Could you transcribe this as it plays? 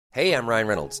Hey, I'm Ryan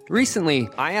Reynolds. Recently,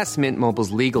 I asked Mint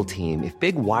Mobile's legal team if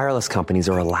big wireless companies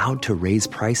are allowed to raise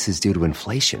prices due to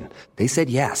inflation. They said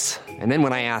yes. And then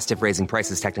when I asked if raising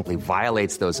prices technically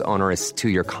violates those onerous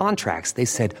two-year contracts, they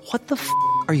said, "What the f***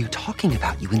 are you talking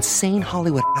about, you insane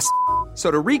Hollywood ass?" So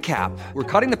to recap, we're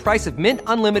cutting the price of Mint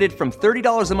Unlimited from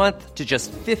 $30 a month to just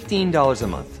 $15 a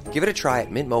month. Give it a try at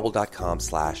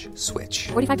mintmobile.com/switch.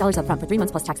 $45 up front for 3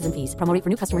 months plus taxes and fees. Promo rate for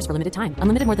new customers for limited time.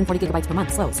 Unlimited more than 40 gigabytes per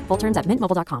month. Slows full terms at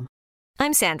mintmobile.com.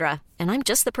 I'm Sandra, and I'm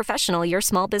just the professional your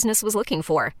small business was looking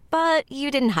for. But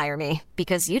you didn't hire me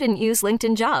because you didn't use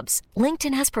LinkedIn Jobs.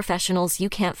 LinkedIn has professionals you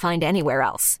can't find anywhere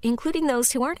else, including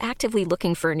those who aren't actively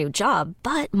looking for a new job,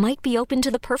 but might be open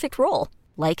to the perfect role,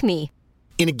 like me.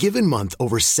 In a given month,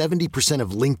 over 70%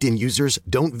 of LinkedIn users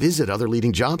don't visit other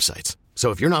leading job sites. So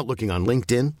if you're not looking on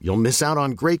LinkedIn, you'll miss out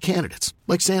on great candidates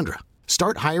like Sandra.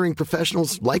 Start hiring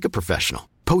professionals like a professional.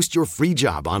 Post your free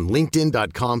job on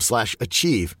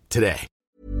linkedin.com/achieve today.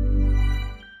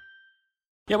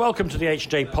 Yeah, welcome to the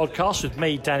H&J podcast with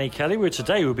me, Danny Kelly.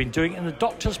 Today we've been doing it in the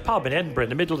Doctor's Pub in Edinburgh, in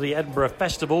the middle of the Edinburgh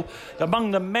Festival.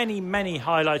 Among the many, many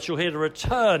highlights, you'll hear the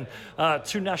return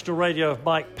to national radio of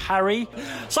Mike Parry.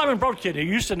 Simon Brodkin, who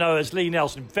used to know as Lee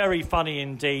Nelson, very funny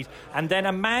indeed. And then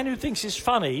a man who thinks it's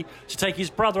funny to take his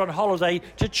brother on holiday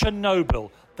to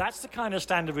Chernobyl. That's the kind of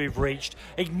standard we've reached.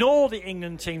 Ignore the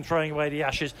England team throwing away the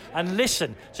Ashes and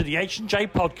listen to the H&J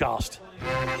podcast.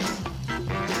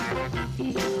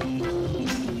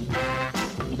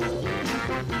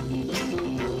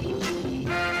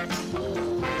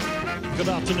 Good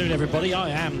afternoon, everybody. I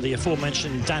am the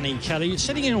aforementioned Danny Kelly,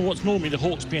 sitting in on what's normally the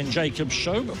Hawksby and Jacobs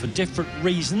show, but for different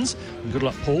reasons. And good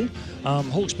luck, Paul.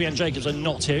 Hawksby and Jacobs are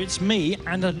not here. It's me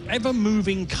and an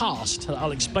ever-moving cast that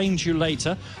I'll explain to you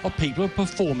later of people who are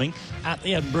performing at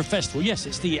the Edinburgh Festival. Yes,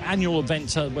 it's the annual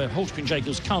event where Hawksby and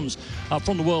Jacobs comes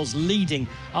from the world's leading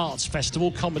arts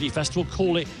festival, comedy festival.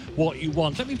 Call it what you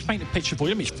want. Let me paint a picture for you.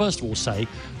 Let me first of all say,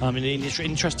 in the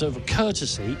interest of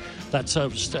courtesy, that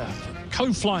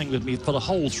co-flying with me for the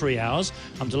whole 3 hours,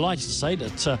 I'm delighted to say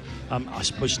that I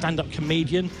suppose stand-up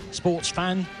comedian, sports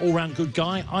fan, all-round good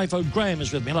guy, Ivo Graham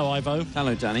is with me. Hello, Ivo.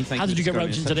 Hello, Danny. Thank you. How did you get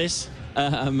roped into this?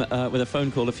 With a phone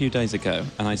call a few days ago,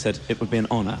 and I said it would be an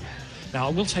honour. Now, I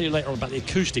will tell you later on about the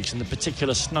acoustics in the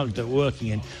particular snug that we're working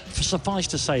in. Suffice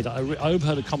to say that I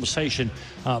overheard a conversation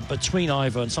between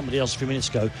Ivo and somebody else a few minutes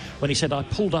ago when he said I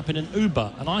pulled up in an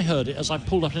Uber, and I heard it as I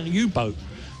pulled up in a U-boat.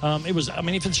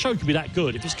 If the show could be that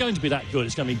good, if it's going to be that good,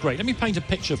 it's going to be great. Let me paint a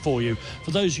picture for you.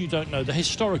 For those who don't know, the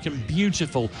historic and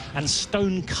beautiful and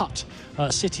stone-cut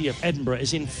city of Edinburgh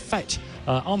is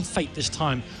on fete this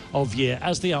time of year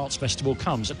as the Arts Festival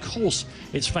comes. Of course,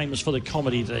 it's famous for the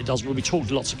comedy that it does. We'll be talking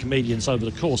to lots of comedians over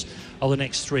the course of the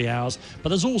next 3 hours. But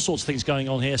there's all sorts of things going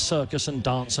on here, circus and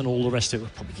dance and all the rest of it.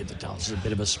 We'll probably give the dancers a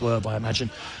bit of a swerve, I imagine.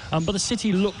 But the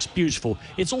city looks beautiful.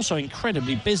 It's also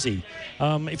incredibly busy.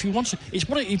 If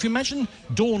you imagine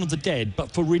Dawn of the Dead,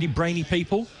 but for really brainy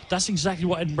people, that's exactly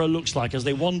what Edinburgh looks like as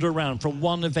they wander around from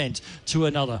one event to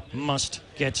another. Must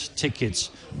get tickets,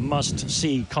 must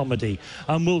see comedy.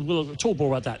 We'll talk more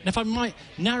about that. And if I might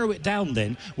narrow it down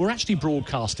then, we're actually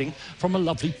broadcasting from a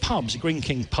lovely pub, it's a Green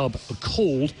King pub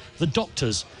called The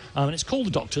Doctors. And it's called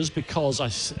The Doctors because I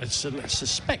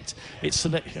suspect it's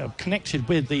connected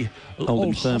with the old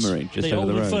infirmary just over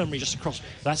the road. Infirmary just across.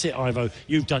 That's it, Ivo.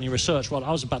 You've done your research. Well,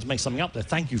 I was about to make something up there.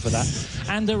 Thank you for that.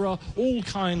 And there are all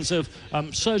kinds of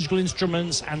surgical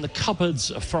instruments and the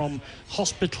cupboards from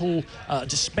hospital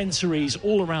dispensaries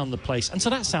all around the place. And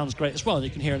so that sounds great as well. And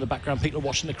you can hear in the background people are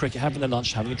watching the cricket, having their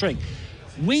lunch, having a drink.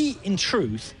 We, in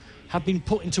truth, have been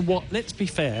put into what, let's be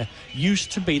fair,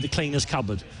 used to be the cleaner's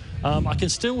cupboard. I can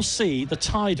still see the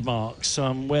tide marks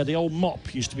where the old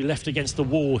mop used to be left against the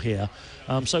wall here.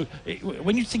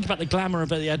 When you think about the glamour of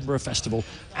the Edinburgh Festival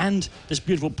and this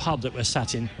beautiful pub that we're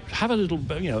sat in, have a little,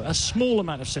 a small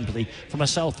amount of sympathy for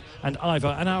myself and Ivo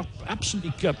and our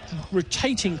absolutely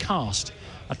rotating cast,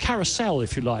 a carousel,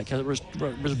 if you like, a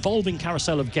revolving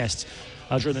carousel of guests.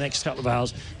 During the next couple of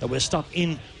hours, that we're stuck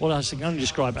in what I can only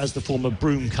describe as the former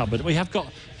broom cupboard. We have got,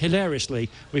 hilariously,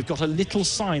 we've got a little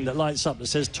sign that lights up that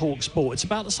says Talk Sport. It's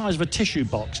about the size of a tissue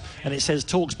box, and it says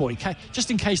Talk Sport,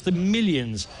 just in case the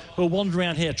millions who are wandering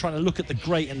around here trying to look at the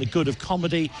great and the good of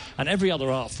comedy and every other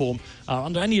art form are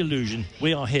under any illusion.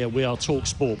 We are here, we are Talk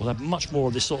Sport. We'll have much more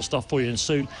of this sort of stuff for you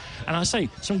soon. And I say,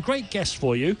 some great guests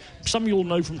for you. Some you'll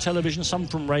know from television, some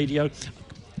from radio.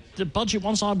 the budget,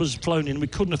 once I was flown in, we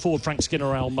couldn't afford Frank Skinner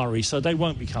or Al Murray, so they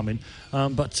won't be coming.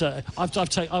 But I've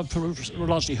largely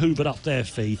hoovered up their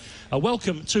fee.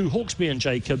 Welcome to Hawksbee and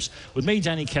Jacobs with me,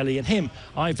 Danny Kelly, and him,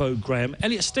 Ivo Graham.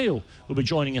 Elliot Steele will be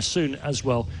joining us soon as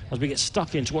well, as we get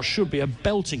stuck into what should be a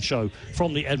belting show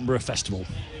from the Edinburgh Festival.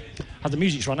 The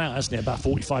music's run out, hasn't it? About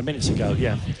 45 minutes ago,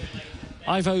 yeah.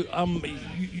 Ivo,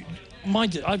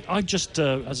 I've just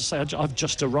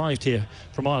arrived here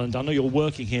from Ireland. I know you're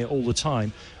working here all the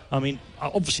time. I mean,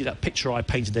 obviously that picture I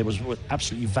painted there was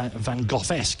absolutely Van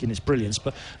Gogh-esque in its brilliance.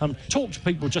 But talk to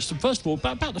people just, first of all,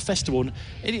 about the festival.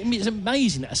 It's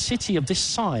amazing that a city of this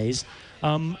size,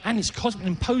 and it's quite an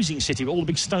imposing city with all the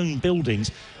big stone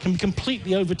buildings, can be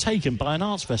completely overtaken by an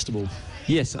arts festival.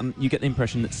 Yes, you get the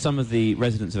impression that some of the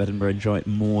residents of Edinburgh enjoy it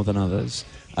more than others.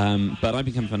 But I've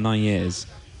been coming for 9 years.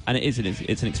 And it's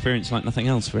an experience like nothing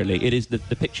else, really. It is the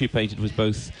picture you painted was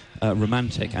both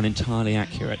romantic and entirely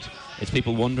accurate. It's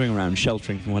people wandering around,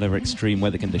 sheltering from whatever extreme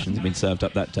weather conditions have been served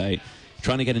up that day,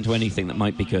 trying to get into anything that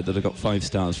might be good, that have got 5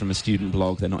 stars from a student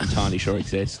blog they're not entirely sure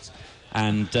exists.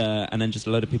 And then just a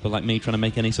load of people like me trying to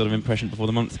make any sort of impression before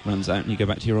the month runs out and you go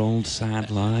back to your old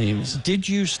sad lives. Did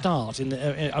you start in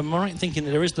the... am I right in thinking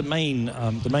that there is the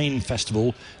main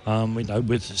festival,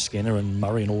 with Skinner and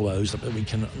Murray and all those that we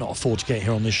can not afford to get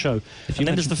here on this show. And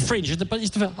then there's the Fringe.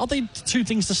 Are they two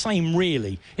things the same,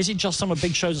 really? Is it just some are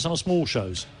big shows and some are small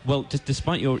shows? Well,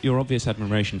 despite your obvious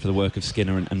admiration for the work of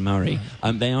Skinner and Murray,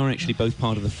 they are actually both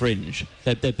part of the Fringe.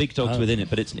 They're big dogs within it,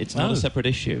 but it's not a separate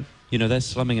issue. You know, they're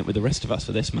slumming it with the rest of us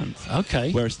for this month.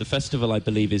 Okay. Whereas the festival, I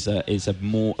believe, is a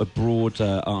broad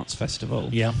arts festival.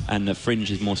 Yeah. And the Fringe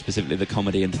is more specifically the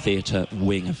comedy and theatre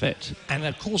wing of it. And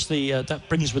of course, that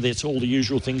brings with it all the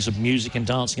usual things of music and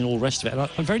dancing and all the rest of it. And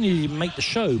I very nearly make the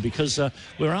show because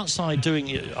we're outside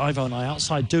doing, Ivo and I,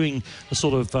 outside doing the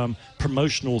sort of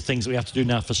promotional things that we have to do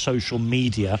now for social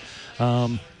media.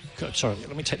 Sorry,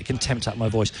 let me take the contempt out of my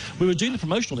voice. We were doing the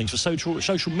promotional things for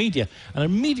social media, and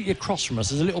immediately across from us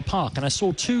there's a little park, and I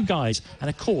saw 2 guys, and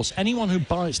of course, anyone who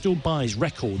still buys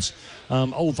records,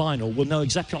 old vinyl, will know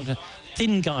exactly what I'm talking about.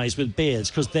 Thin guys with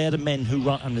beards, because they're the men who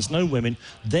run, and there's no women,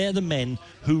 they're the men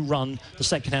who run the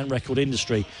second-hand record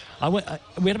industry. We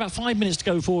had about 5 minutes to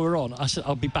go before we were on. I said,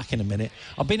 I'll be back in a minute.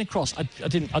 I've been across, I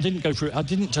didn't go through, I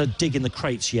didn't dig in the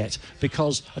crates yet,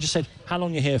 because I just said, how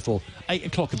long are you here for? 8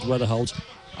 o'clock if the weather holds.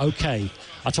 Okay.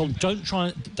 I told him,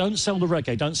 don't sell the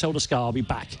reggae, don't sell the ska, I'll be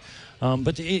back.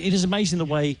 But it is amazing the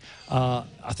way, I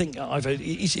think,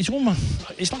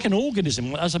 it's like an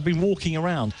organism as I've been walking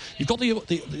around. You've got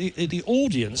the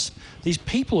audience, these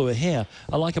people who are here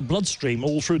are like a bloodstream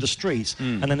all through the streets,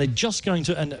 and then they're just going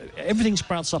to, and everything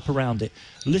sprouts up around it.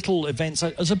 Little events,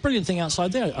 there's a brilliant thing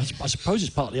outside there. I suppose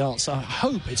it's part of the arts. I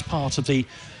hope it's part of the...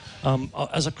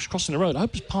 as I was crossing the road, I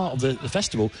hope it's part of the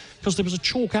festival, because there was a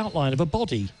chalk outline of a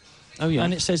body. Oh, yeah.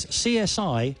 And it says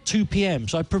CSI 2 p.m.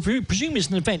 So I presume it's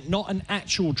an event, not an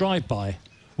actual drive-by.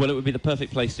 Well, it would be the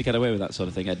perfect place to get away with that sort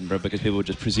of thing, Edinburgh, because people would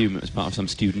just presume it was part of some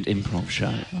student improv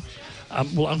show.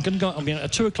 Well, I'm going to go... I mean,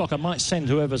 at 2 o'clock, I might send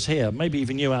whoever's here, maybe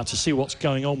even you, out to see what's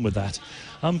going on with that.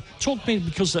 Talk to me,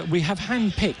 because we have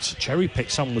hand-picked, cherry-picked,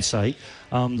 some would say,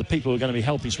 the people who are going to be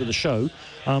helping us with the show.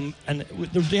 And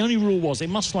the only rule was they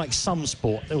must like some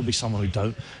sport. There will be someone who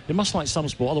don't. They must like some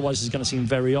sport, otherwise it's going to seem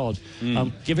very odd.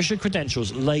 Give us your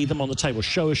credentials, lay them on the table,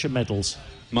 show us your medals.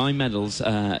 My medals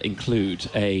include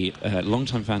a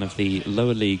long-time fan of the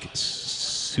lower league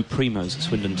Supremos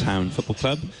Swindon Town Football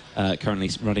Club, currently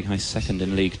running high second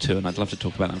in League 2, and I'd love to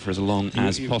talk about them for as long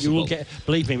as possible. You will get,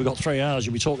 believe me, we've got 3 hours.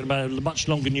 You'll be talking about it much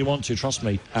longer than you want to, trust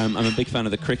me. I'm a big fan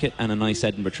of the cricket, and a nice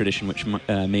Edinburgh tradition which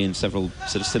me and several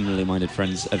sort of similarly minded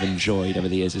friends have enjoyed over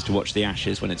the years is to watch the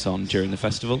Ashes when it's on during the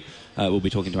festival. We'll be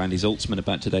talking to Andy Zaltzman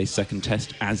about today's second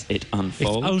test as it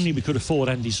unfolds. If only we could afford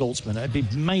Andy Zaltzman. It'd be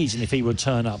amazing if he would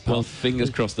turn up. Well, fingers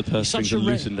crossed the purse strings are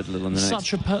loosened a little in the next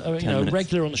 10 minutes.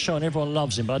 Regular on the show, and everyone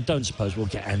loves him, but I don't suppose we'll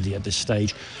get Andy at this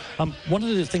stage. One of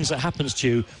the things that happens to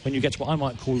you when you get to what I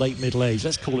might call late middle age,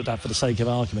 let's call it that for the sake of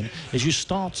argument, is you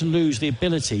start to lose the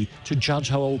ability to judge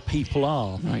how old people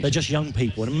are. Right. They're just young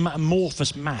people, an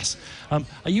amorphous mass. Are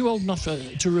you old enough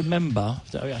to remember,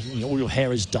 all your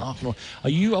hair is dark, are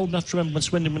you old enough to remember when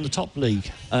Swindon were in the top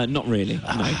league? Not really,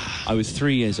 no. I was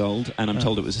 3 years old, and I'm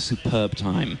told it was a superb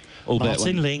time.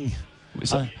 Martin Ling.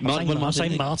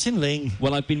 Martin Ling.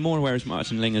 Well, I've been more aware as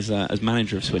Martin Ling as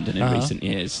manager of Swindon in recent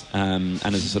years, and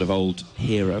as a sort of old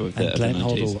hero of the 90s.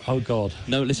 Hoddle. Oh, God.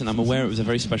 No, listen, I'm aware it was a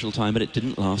very special time, but it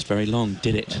didn't last very long,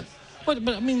 did it? But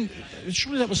I mean,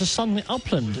 surely that was a sunlit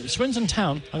upland. Swindon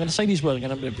Town, I'm going to say these words,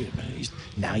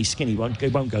 he's skinny, won't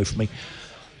go for me.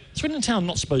 Swindon Town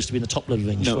not supposed to be in the top level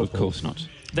of English football. No, of course not.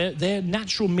 their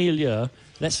natural milieu.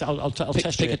 I'll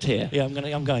test pick you. a tier. Yeah,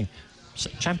 I'm going.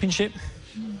 Championship.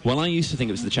 Well, I used to think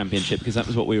it was the Championship because that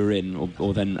was what we were in,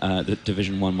 or then the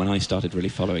Division 1 when I started really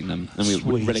following them. And we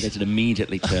were relegated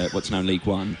immediately to what's now League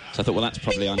One. So I thought, well, that's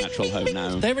probably our natural home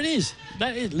now. There it is.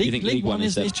 That is. League One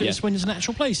is when it's a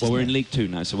natural place. Well, we're in League 2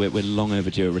 now, so we're long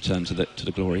overdue a return to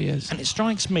the glory years. And it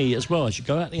strikes me as well, as you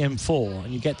go out the M4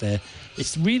 and you get there,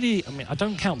 it's really, I mean, I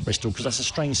don't count Bristol because that's a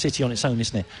strange city on its own,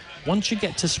 isn't it? Once you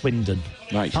get to Swindon,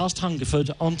 past Hungerford,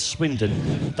 on to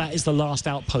Swindon, that is the last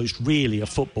outpost, really, of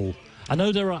football. I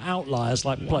know there are outliers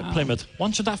like Plymouth.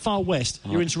 Once you're that far west,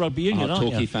 you're into rugby union, aren't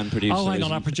you? Torquay fan producer. Oh, hang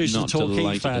on, I produced a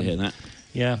Torquay fan. To hear that.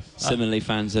 Yeah. Similarly,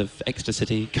 fans of Exeter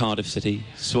City, Cardiff City,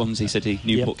 Swansea City,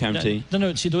 Newport County.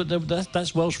 No, see,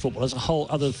 that's Welsh football. That's a whole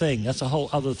other thing.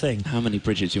 How many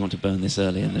bridges do you want to burn this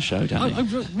early in the show, Danny?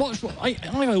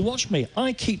 Watch me.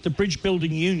 I keep the bridge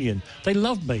building union. They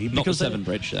love me because not the Severn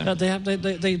Bridge, though.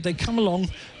 They come along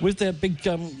with their big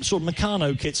sort of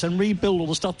Meccano kits and rebuild all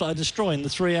the stuff that I destroy in the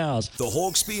 3 hours. The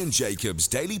Hawksbee and Jacobs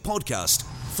Daily Podcast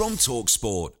from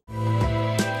TalkSport.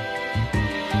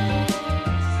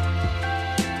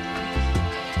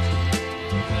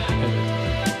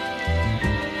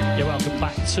 Welcome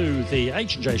back to the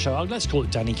H&J Show. Let's call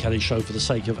it Danny Kelly Show for the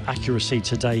sake of accuracy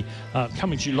today.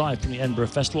 Coming to you live from the Edinburgh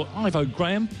Festival. Ivo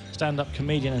Graham, stand-up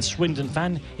comedian and Swindon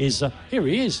fan, is here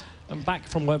he is. And back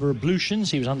from whatever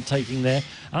ablutions he was undertaking there.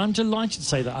 And I'm delighted to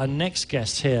say that our next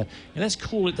guest here, let's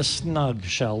call it the snug,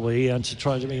 shall we, and to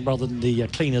try to mean rather than the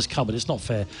cleaner's cupboard. It's not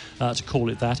fair to call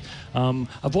it that.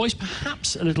 A voice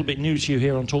perhaps a little bit new to you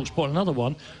here on TalkSport. Another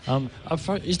one,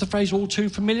 is the phrase all too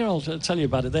familiar? I'll tell you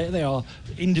about it. They are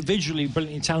individually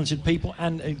brilliantly talented people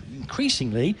and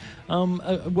increasingly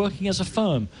working as a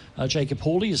firm. Jacob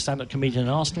Hawley is a stand-up comedian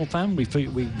and Arsenal fan. We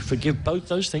forgive both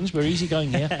those things. We're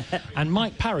easygoing here. And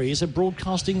Mike Parry is a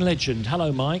broadcasting legend.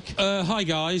 Hello, Mike. Hi,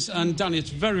 guys. And Danny,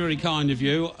 it's very, very kind of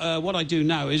you. What I do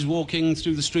now is walking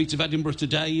through the streets of Edinburgh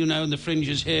today, you know, and the Fringe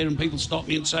is here, and people stop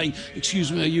me and say,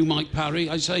 "Excuse me, are you Mike Parry?"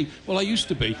 I say, "Well, I used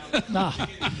to be."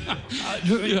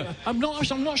 Yeah. I'm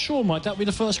not sure, Mike. That would be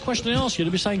the first question I ask you.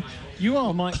 To be saying, "You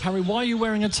are Mike Parry. Why are you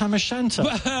wearing a tam o' shanter?"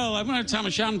 Well, I'm wearing a tam o'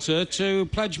 shanter to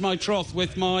pledge my troth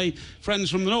with my friends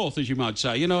from the north, as you might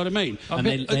say. You know what I mean? And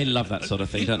they love that sort of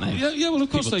thing, don't they? Yeah, well, of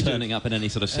course people they do. turning up in any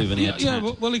sort of souvenir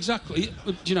well, exactly.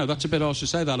 You know, that's a bit harsh to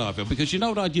say that, I feel, because you know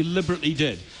what I deliberately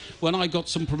did? When I got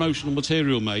some promotional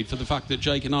material made for the fact that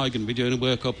Jake and I are going to be doing a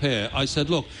work up here, I said,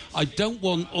 look, I don't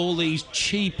want all these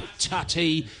cheap,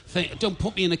 tatty things. Don't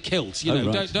put me in a kilt, you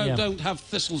know. Right. Don't have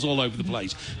thistles all over the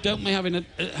place. Don't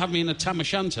have me in a tam o'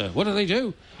 shanter. What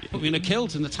do? Put me in a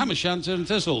kilt and a tam o' shanter and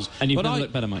thistles. And you've never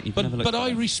looked better, Mike. But I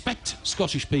respect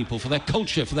Scottish people for their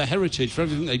culture, for their heritage, for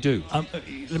everything they do.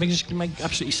 Let me just make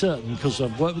absolutely certain, because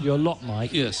I've worked with you a lot,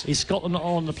 Mike. Yes. Is Scotland not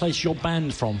on the place you're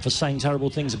banned from for saying terrible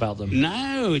things about them?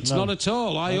 No, it's not at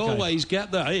all. I always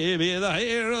get the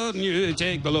here and you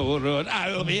take the low road.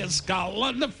 I'll be in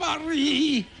Scotland for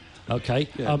ye. Okay,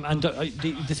 Yeah. And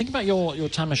the thing about your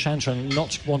tam o' shanter and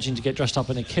not wanting to get dressed up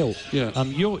in a kilt. Yeah.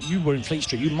 You were in Fleet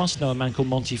Street. You must know a man called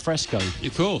Monty Fresco.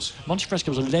 Of course. Monty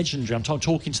Fresco was a legendary. I'm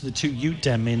talking to the two Ute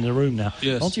dem in the room now.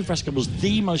 Yes. Monty Fresco was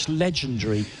the most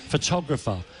legendary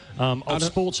photographer of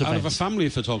sports events. Out of a family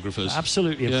of photographers.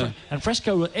 Absolutely. Yeah. And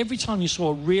Fresco, every time you saw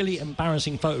a really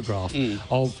embarrassing photograph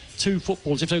of two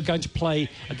footballers, if they were going to play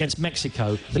against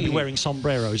Mexico, they'd be wearing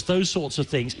sombreros, those sorts of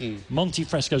things. Monty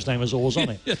Fresco's name was always on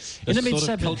it. Yes. In the sort of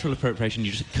mid-70s, cultural appropriation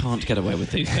you just can't get away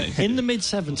with these days. in the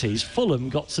mid-70s, Fulham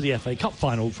got to the FA Cup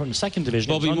final from the second division.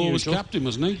 Bobby Moore was unusual. captain,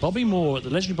 wasn't he? Bobby Moore, the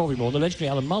legendary Bobby Moore, and the legendary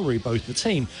Alan Mullery, both the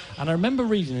team. And I remember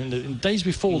reading in the days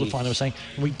before the final, saying,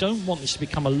 we don't want this to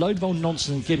become a load of old nonsense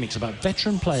and gimmicks about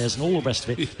veteran players and all the rest of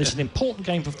it. This is an important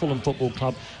game for Fulham Football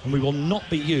Club, and we will not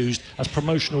be used as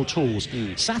promotional tools.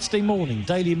 Saturday morning,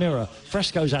 Daily Mirror,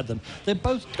 Fresco's had them. They've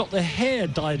both got their hair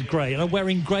dyed grey and are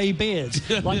wearing grey beards,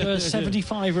 like they're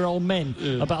 75-year-old men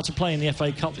about to play in the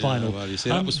FA Cup final. Well, you see,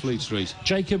 that was Fleet Street.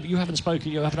 Jacob, you haven't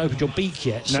spoken, you haven't opened your beak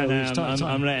yet.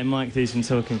 I'm letting Mike do some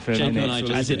talking for a Jacob minute,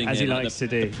 and I just as he likes to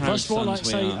do. First of all, I'd like to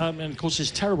say, and of course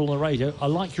it's terrible on the radio, I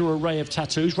like your array of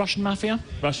tattoos. Russian Mafia?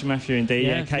 Russian Mafia, indeed.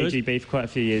 Yeah, good. KGB for quite a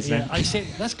few years now. I see.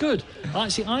 That's good. I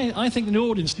think the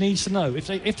audience needs to know, if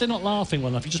they're not laughing well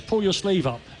enough, you just pull your sleeve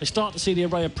up, they start to see the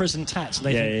array of prison tats, and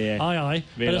they think, aye,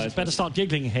 better start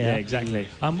giggling here. Yeah, exactly.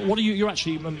 What are you're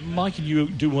actually, Mike and you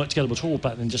do work together, but we'll talk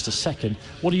about that in just a second.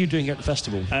 What are you doing at the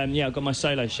festival? I've got my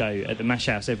solo show at the Mash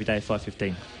House every day at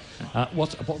 5:15.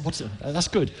 What's that's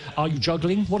good. Are you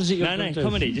juggling? What is it you're No, going to do?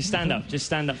 comedy. Just stand up. Just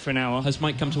stand up for an hour. Has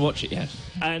Mike come to watch it yet?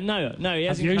 No, he hasn't.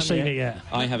 Have you come seen yet. it yet?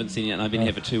 I haven't seen it yet, and I've been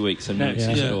here for 2 weeks, so no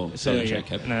excuse at all. So,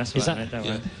 Jacob. No, that's Is right, that- mate, don't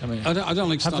Yeah. worry. I mean, I don't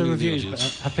like have the standing in the reviews, but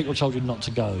audience. have people told you not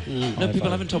to go? No, people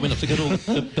haven't told me not to go at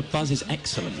all. The buzz is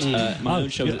excellent. My own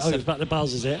show it's about the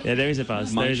buzz, is it? Yeah, there is a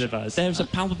buzz. There is a buzz. There's a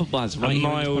palpable buzz right A here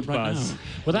in this mild pod right buzz. now.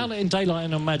 Without letting daylight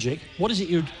in on magic, what is it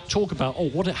you talk about? Or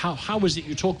how is it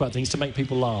you talk about things to make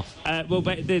people laugh? Well,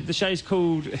 but the show's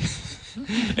called.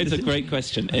 It's a great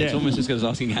question. It's Yeah. almost as good as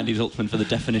asking Andy Zoltzman for the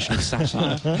definition of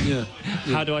satire.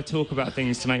 How do I talk about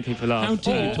things to make people laugh? How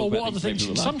do you talk Or about what other things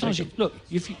things? to make people laugh? Sometimes, look,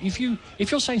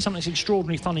 if you're saying something that's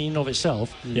extraordinarily funny in and of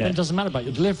itself, then it doesn't matter about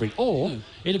your delivery. Or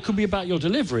it could be about your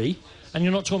delivery, and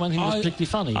you're not talking about anything that's particularly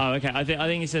funny. Oh, okay. I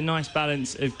think it's a nice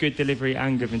balance of good delivery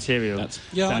and good material. I'm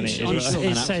Danny, sure. is what-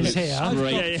 It says here.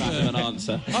 Great fact of an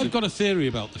answer. I've got a theory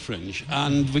about the Fringe,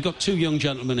 and we've got two young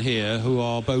gentlemen here who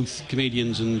are both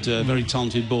comedians and very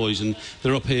talented boys, and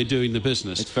they're up here doing the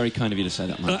business. It's very kind of you to say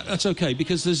that, Mike. That's okay,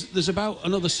 because there's about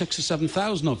another 6,000 or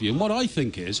 7,000 of you, and what I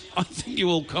think you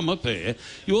all come up here,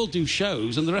 you all do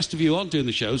shows, and the rest of you aren't doing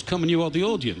the shows, come and you are the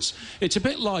audience. It's a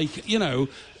bit like,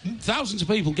 thousands of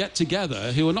people get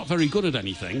together who are not very good at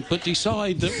anything, but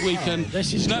decide that we can.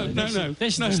 This is no, good. no, This no, is-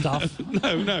 this is no, the stuff.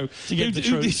 No. To get the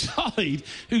truth. Decide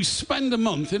who spend a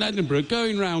month in Edinburgh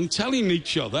going round telling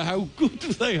each other how good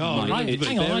they are. Mike, it's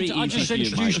Hang on, very I just easy for you,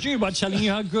 introduced Mike. you by telling you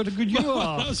how good you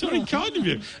are. That's very kind of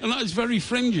you, and that is very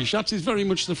fringish. That is very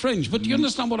much the Fringe. But do you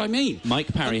understand what I mean?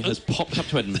 Mike Parry has popped up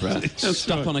to Edinburgh,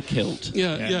 stuck right. on a kilt,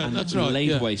 Yeah, and that's right. laid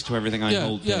yeah. waste to everything I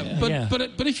hold yeah. dear.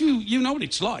 But if you know what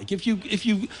it's like, if you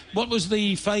what was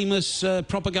the famous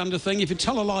propaganda thing? If you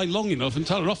tell a lie long enough and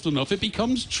tell it often enough, it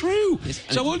becomes true.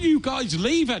 So all you guys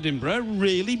leave Edinburgh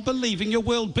really believing you're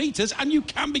world beaters, and you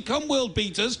can become world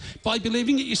beaters by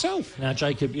believing it yourself. Now,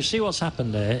 Jacob, you see what's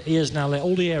happened there? He has now let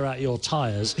all the air out of your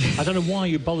tyres. I don't know why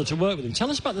you bothered to work with him. Tell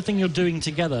us about the thing you're doing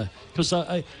together, because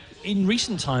in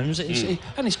recent times,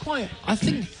 it's quite.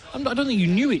 I don't think you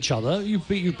knew each other. You've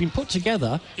been put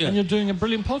together, and you're doing a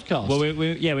brilliant podcast. Well,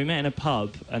 we met in a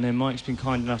pub, and then Mike's been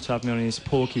kind enough to have me on his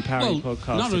Porky Parry podcast.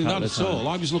 Not only a that couple at of all. times.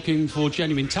 I was looking for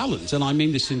genuine talent, and I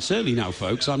mean this sincerely now,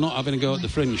 folks. I'm not having a go at the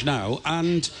Fringe now.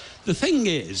 And the thing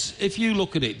is, if you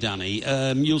look at it, Danny,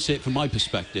 you'll see it from my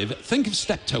perspective. Think of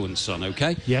Steptoe and Son,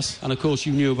 OK? Yes. And, of course,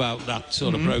 you knew about that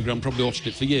sort of programme, probably watched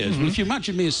it for years. But if you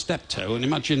imagine me as Steptoe and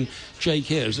imagine Jake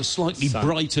here as a slightly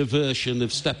brighter version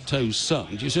of Steptoe's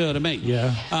son, do you see what I mean?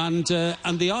 Yeah. And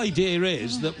the idea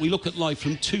is that we look at life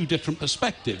from two different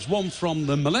perspectives, one from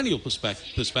the millennial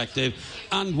perspective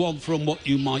and one from what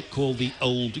you might call the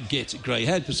old git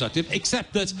grey-haired perspective,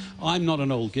 except that I'm not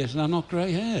an old git and I'm not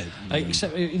grey-haired.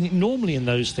 Except normally in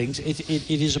those things, it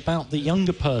is about the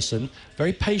younger person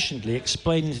very patiently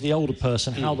explaining to the older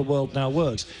person how the world now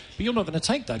works. But you're not going to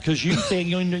take that because you think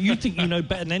you know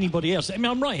better than anybody else. I mean,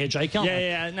 I'm right here, Jake, aren't I?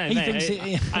 Yeah, no, He mate,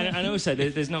 thinks and also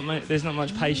there's not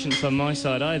much patience on my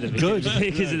side either. Good.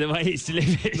 Because of the way it's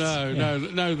delivered.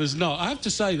 No, there's not. I have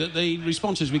to say that the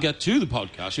responses we get to the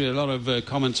podcast, we had a lot of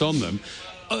comments on them.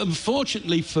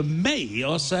 Unfortunately for me,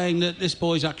 are saying that this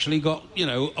boy's actually got,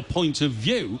 a point of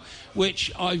view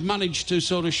which I've managed to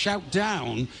sort of shout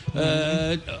down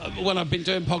when I've been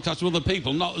doing podcasts with other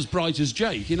people, not as bright as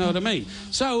Jake, you know what I mean?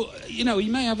 So, he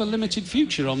may have a limited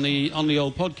future on the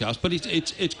old podcast, but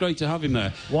it's great to have him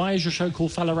there. Why is your show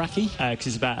called Faliraki? Because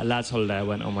it's about a lad's holiday I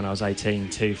went on when I was 18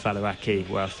 to Faliraki,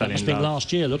 where I fell That must in have been love.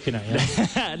 last year, looking at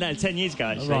you. No, 10 years ago,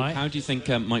 actually. Right. How do you think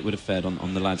Mike would have fared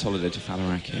on the lads' holiday to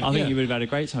Faliraki? I think you would have had a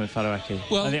great time at Faliraki.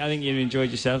 Well- I think you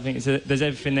enjoyed yourself. I think there's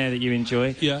everything there that you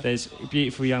enjoy. Yeah. There's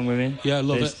beautiful young women. Yeah,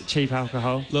 love there's it. cheap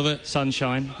alcohol. Love it.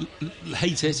 Sunshine.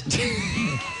 Hate it.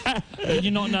 Did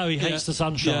you not know he hates the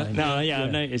sunshine? No,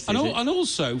 I've noticed And, this. and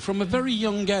also, from a very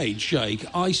young age, Jake,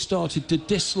 I started to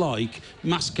dislike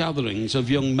mass gatherings of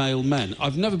young male men.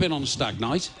 I've never been on a stag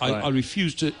night. I utterly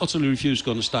refuse to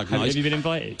go on a stag night. Have you been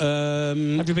invited?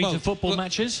 Have you been to football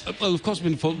matches? Well, of course I've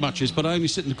been to football matches, but I only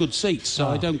sit in the good seats, so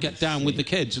I don't get down with the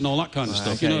kids and all that kind of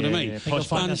stuff, you know what I mean? I think you'll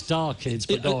find us dark kids,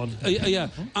 but go on. Yeah,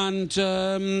 and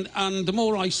the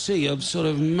more I see of sort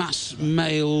of mass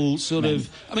male sort of,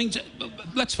 I mean,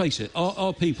 let's face it,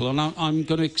 our people, and I'm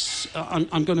going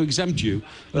to exempt you.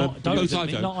 Don't both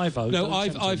exempt me, not Ivo. No, Don't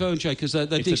exempt Ivo and Jake, because they're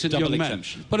It's a decent double young men.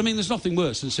 exemption. But I mean, there's nothing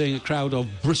worse than seeing a crowd of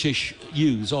British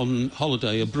youths on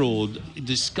holiday abroad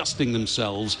disgusting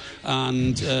themselves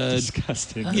and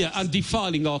Disgusting. yeah, and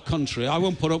defiling our country. I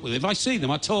won't put up with it. If I see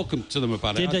them, I talk to them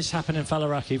about it. Did this happen in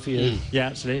Faliraki for you? Yeah,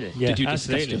 absolutely. Yeah. Did you disgust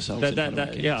Absolutely. yourselves in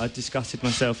Faliraki? Yeah, I disgusted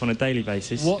myself on a daily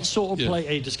basis. What sort of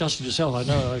play? You disgusted yourself. I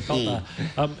know. I got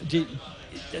that.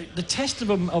 the test of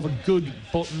a good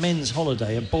men's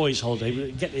holiday, a boys'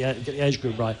 holiday, get the age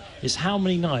group right, is how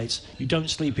many nights you don't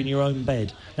sleep in your own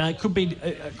bed. Now it could be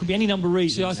any number of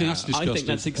reasons. See, I think that's disgusting. I think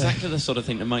that's exactly the sort of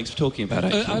thing that Mike's talking about.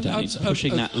 Actually, Danny,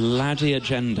 pushing that laddie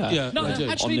agenda on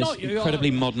this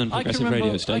incredibly modern and progressive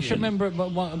radio station. I can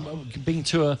remember being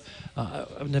to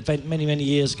an event many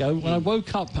years ago when I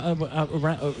woke up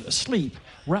asleep,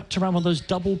 wrapped around one of those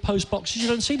double post boxes. You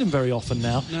don't see them very often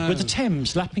now. No. With the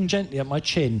Thames lapping gently at my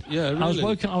chin. Yeah, really. I was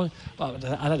woken.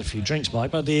 I had a few drinks,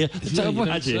 Mike, but it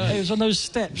was on those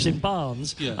steps in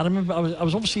Barnes, and I remember I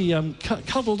was obviously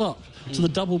cuddled up to the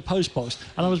double post box,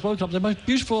 and I was woken up. The most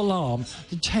beautiful alarm,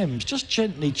 the Thames, just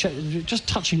gently, just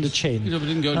touching the chin. You know, it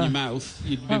didn't go in your mouth.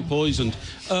 You'd been poisoned.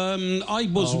 I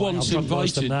was once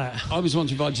invited. I was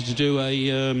once invited to do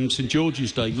a St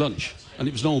George's Day lunch, and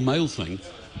it was an all-male thing.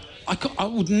 I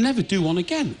would never do one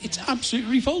again. It's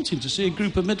absolutely revolting to see a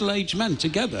group of middle-aged men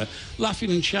together laughing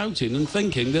and shouting and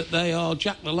thinking that they are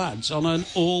Jack the Lads on an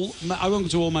all... I won't go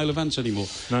to all-male events anymore.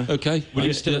 No. OK? Will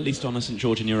you still at least honour St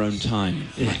George in your own time?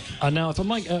 Yeah. And now, if I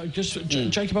might,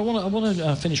 Jacob, I want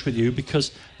to finish with you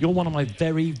because you're one of my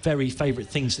very, very favourite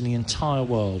things in the entire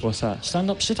world. What's that? Stand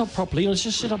up, sit up properly. Let's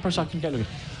just sit up for a second. Get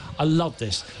I love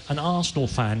this. An Arsenal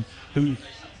fan who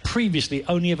previously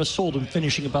only ever saw them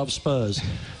finishing above Spurs,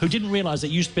 who didn't realise there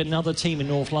used to be another team in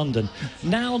North London.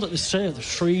 Now that the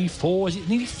 3, 4, is it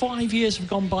nearly 5 years have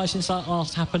gone by since that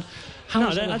last happened?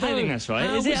 I don't think that's right.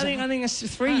 Is it? I think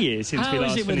that's 3 years since we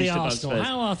last finished above Spurs.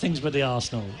 How are things with the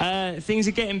Arsenal? Things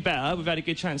are getting better. We've had a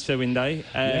good transfer window.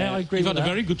 I agree. You've had a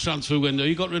very good transfer window.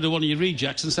 You got rid of one of your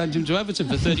rejects and sent him to Everton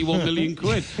for 31 million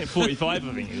quid. 45,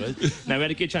 I think it was. No, we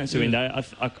had a good transfer window.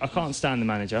 I can't stand the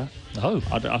manager. Oh.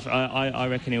 I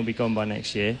reckon he'll be gone by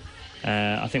next year.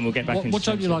 I think we'll get back into... What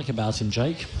don't you like about him,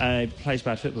 Jake? He plays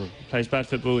bad football.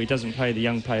 He doesn't play the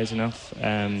young players enough.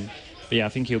 But yeah, I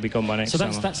think he'll be gone by next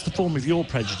summer. So that's the form of your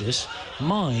prejudice.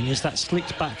 Mine is that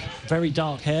slicked back, very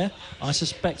dark hair. I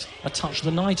suspect a touch of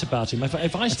the night about him. A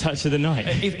touch of the night?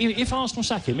 If Arsenal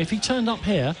sack him, if he turned up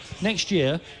here next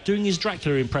year doing his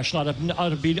Dracula impression, I'd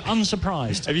have been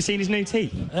unsurprised. Have you seen his new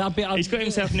teeth? He's got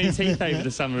himself new teeth over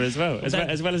the summer as well,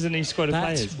 as well as a new squad of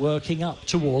players. That's working up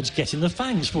towards getting the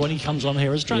fangs for when he comes on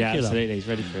here as Dracula. Yeah, absolutely. He's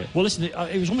ready for it. Well, listen,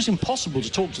 it was almost impossible to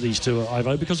talk to these two,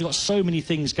 Ivo, because they've got so many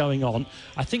things going on.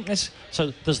 I think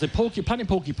so there's the Planet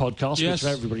Porky podcast, which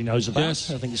everybody knows about. Yes,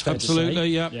 I think it's fair absolutely,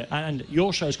 to say. yeah. And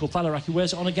your show's called Falaraki.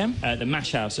 Where's it on again? The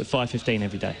Mash House at 5:15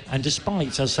 every day. And despite,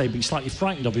 as I say, being slightly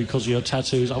frightened of you because of your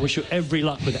tattoos, I wish you every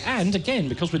luck with it. And again,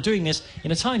 because we're doing this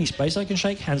in a tiny space, I can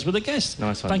shake hands with a guest.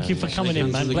 Nice one. Thank you for coming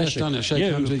in, man. Bless you. Shake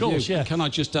hands with course, you. Yeah. Can I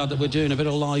just add that we're doing a bit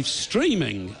of live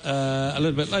streaming a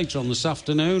little bit later on this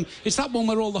afternoon? It's that one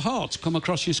where all the hearts come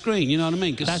across your screen, you know what I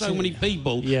mean? Because so many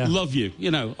people love you.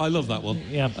 You know, I love that one.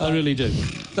 Yeah, I really do.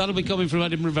 That'll be coming from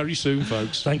Edinburgh very soon,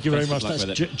 folks. Thank you very much. That's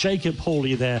Jacob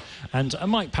Hawley there. And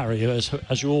Mike Parry,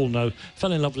 as you all know,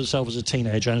 fell in love with himself as a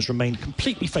teenager and has remained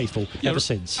completely faithful ever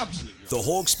since. Absolutely. The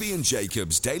Hawksby and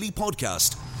Jacobs Daily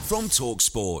Podcast from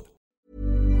TalkSport.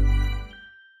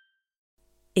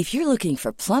 If you're looking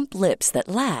for plump lips that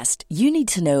last, you need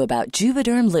to know about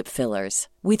Juvederm lip fillers.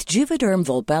 With Juvederm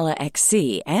Volbella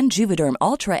XC and Juvederm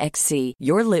Ultra XC,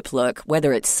 your lip look,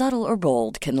 whether it's subtle or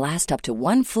bold, can last up to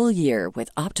 1 full year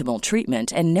with optimal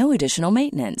treatment and no additional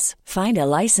maintenance. Find a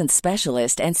licensed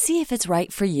specialist and see if it's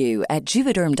right for you at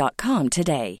Juvederm.com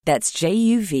today. That's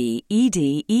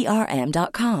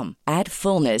JUVEDERM.com. Add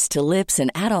fullness to lips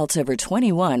in adults over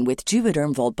 21 with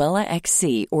Juvederm Volbella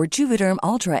XC or Juvederm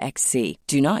Ultra XC.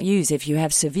 Do not use if you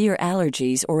have severe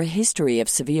allergies or a history of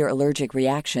severe allergic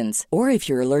reactions, or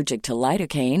if you're allergic to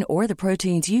lidocaine or the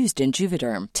proteins used in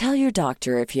Juvederm. Tell your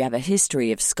doctor if you have a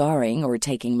history of scarring or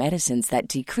taking medicines that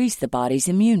decrease the body's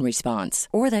immune response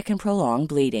or that can prolong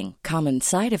bleeding. Common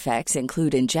side effects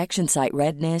include injection site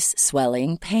redness,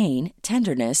 swelling, pain,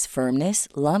 tenderness, firmness,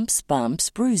 lumps, bumps,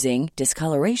 bruising,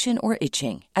 discoloration, or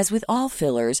itching. As with all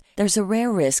fillers, there's a rare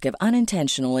risk of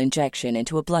unintentional injection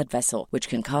into a blood vessel, which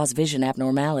can cause vision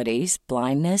abnormalities,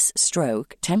 blindness,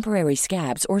 stroke, temporary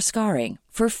scabs, or scarring.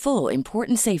 For full,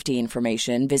 important safety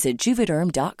information, visit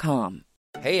Juvederm.com.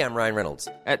 Hey, I'm Ryan Reynolds.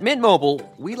 At Mint Mobile,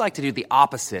 we like to do the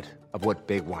opposite of what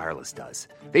Big Wireless does.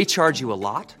 They charge you a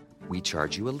lot, we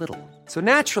charge you a little. So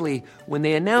naturally, when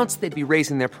they announced they'd be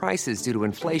raising their prices due to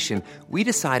inflation, we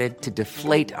decided to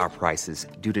deflate our prices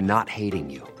due to not hating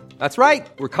you. That's right.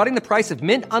 We're cutting the price of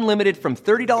Mint Unlimited from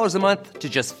 $30 a month to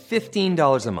just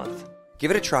 $15 a month. Give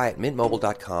it a try at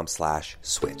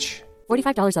mintmobile.com/switch.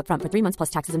 $45 up front for 3 months plus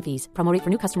taxes and fees. Promo rate for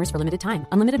new customers for limited time.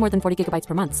 Unlimited more than 40 gigabytes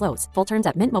per month. Slows full terms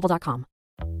at mintmobile.com.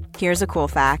 Here's a cool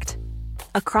fact.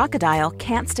 A crocodile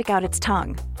can't stick out its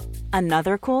tongue.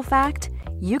 Another cool fact,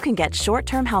 you can get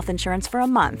short-term health insurance for a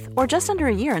month or just under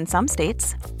a year in some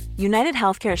states. United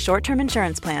Healthcare short-term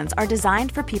insurance plans are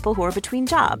designed for people who are between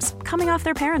jobs, coming off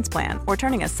their parents' plan, or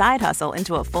turning a side hustle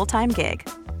into a full-time gig.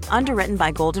 Underwritten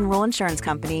by Golden Rule Insurance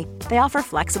Company, they offer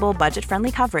flexible,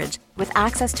 budget-friendly coverage with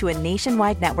access to a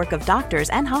nationwide network of doctors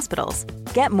and hospitals.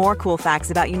 Get more cool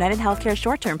facts about United Healthcare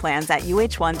short-term plans at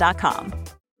uh1.com.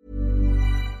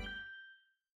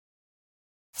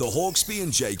 The Hawksby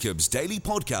and Jacobs Daily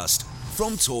Podcast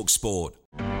from TalkSport.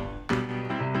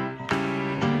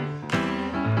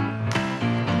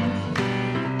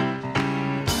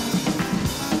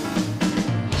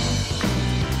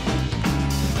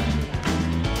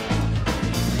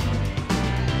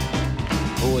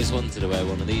 Always wanted to wear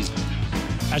one of these.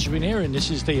 As you've been hearing,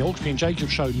 this is the Hawksby and Jacobs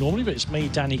show normally, but it's me,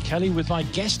 Danny Kelly, with my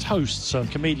guest hosts,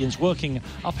 comedians working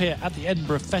up here at the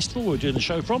Edinburgh Festival we're doing the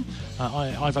show from.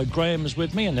 Ivo Graham is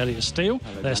with me and Elliot Steele.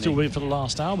 Hello, They're still with me for the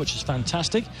last hour, which is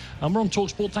fantastic. And we're on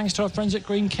TalkSport thanks to our friends at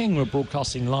Green King. We're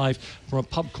broadcasting live from a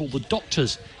pub called The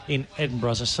Doctors in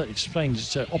Edinburgh. As I explained,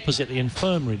 it's opposite the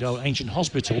infirmary, the old ancient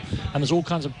hospital, and there's all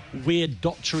kinds of weird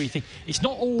doctory things. It's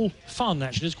not all fun,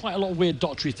 actually. There's quite a lot of weird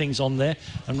doctory things on there.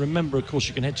 And remember, of course,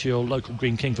 you can head to your local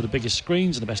Green King for the biggest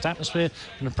screens and the best atmosphere,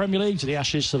 from the Premier League to the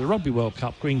Ashes to the Rugby World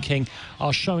Cup. Green King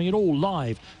are showing it all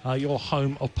live, your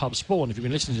home of pub sport. And if you've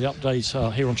been listening to the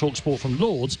updates here on TalkSport from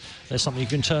Lords, there's something you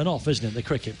can turn off, isn't it? The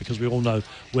cricket, because we all know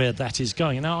where that is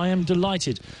going. And now I am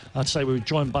delighted to say we're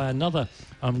joined by another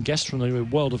guest from the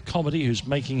world of comedy who's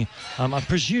making, I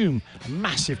presume, a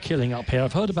massive killing up here.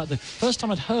 I've heard about the first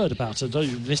time I'd heard about it,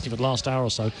 listening for the last hour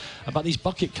or so, about these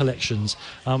bucket collections.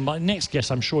 My next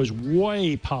guest, I'm sure, is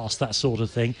way past that sort of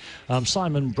thing.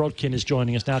 Simon Brodkin is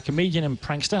joining us now, comedian and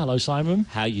prankster. Hello, Simon.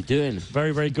 How you doing?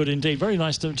 Very, very good indeed. Very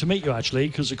nice to meet you, actually,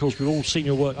 because, of course, we've all seen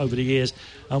your work over the years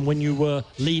when you were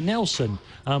Lee Nelson.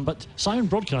 But Simon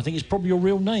Brodkin, I think, is probably your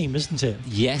real name, isn't it?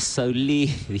 Yes, so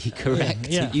Lee, correct.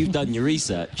 Yeah. You've done your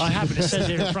research. I have, it says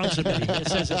here in front of me. It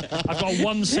says I've got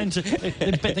one sentence.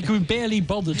 They could barely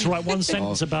bother to write one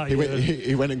sentence about you.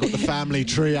 He went and got the family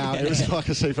tree out. It was like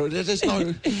I say, there's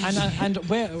no... And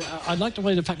where I like the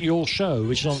way the fact your show,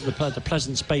 which is on the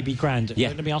Pleasance Baby Grand. Yeah.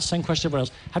 Let me ask the same question to everyone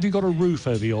else. Have you got a roof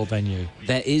over your venue?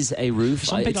 There is a roof.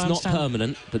 It's not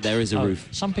permanent, but there is a roof.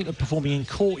 Some people are performing in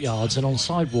courtyards and on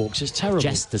sidewalks. It's terrible.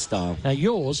 Jester style. Now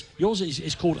yours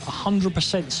is called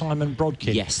 100% Simon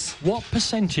Brodkin. Yes. What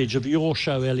percentage of your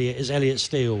show, Elliot, is Elliot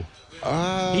Steele?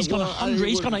 He's got 100.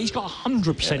 He's got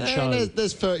 100% show.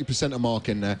 There's 30% of Mark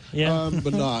in there. Yeah.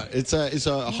 But no, it's a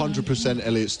 100%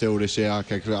 Elliot Steele this year.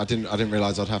 Okay, 'cause I didn't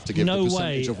realise I'd have to give the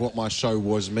percentage of what my show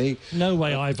was me. No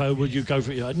way, Ivo. Would you go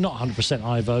for not 100%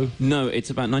 Ivo? No, it's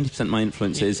about 90% my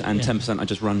influences and 10% I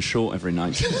just run short every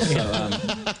night.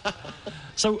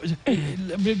 So,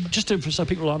 so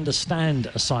people understand,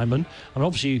 Simon, and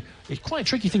obviously it's quite a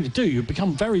tricky thing to do. You've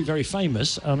become very, very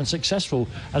famous and successful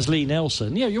as Lee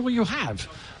Nelson. Yeah, you have.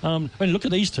 I mean, look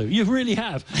at these two. You really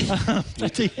have.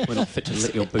 We're not fit to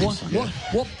lick your boots.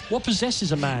 What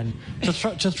possesses a man to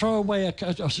throw away a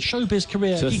showbiz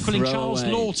career equaling Charles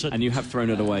Lawton? And you have thrown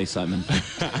it away, Simon.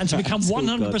 And to become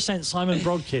 100% Simon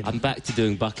Brodkin. I'm back to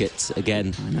doing buckets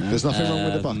again. There's nothing wrong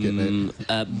with the bucket,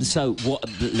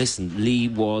 mate. Listen, Lee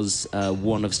was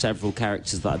one of several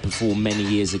characters that I performed many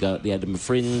years ago at the Edinburgh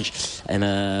Fringe, and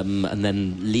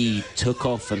then Lee took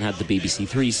off and had the BBC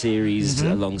Three series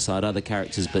alongside other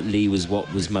characters, but Lee was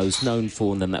what was most known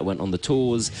for, and then that went on the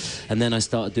tours, and then I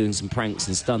started doing some pranks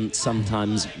and stunts,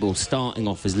 sometimes, well, starting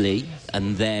off as Lee,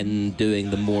 and then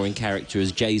doing them more in character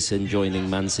as Jason, joining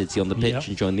Man City on the pitch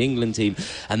and joining the England team,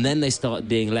 and then they started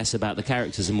being less about the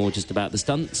characters and more just about the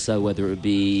stunts, so whether it would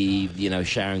be,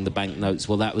 sharing the banknotes,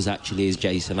 well, that was actually as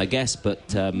Jason, I guess, but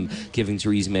giving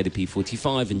Theresa May the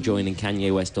P45 and joining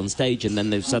Kanye West on stage, and then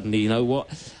they've suddenly, you know what,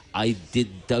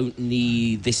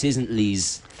 this isn't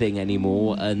Lee's thing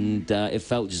anymore, and it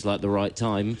felt just like the right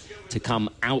time to come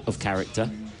out of character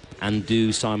and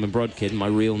do Simon Brodkin, my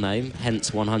real name, hence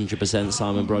 100%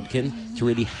 Simon Brodkin, to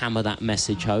really hammer that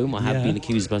message home. I have been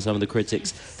accused by some of the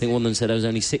critics. I think one of them said I was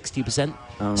only 60%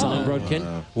 Simon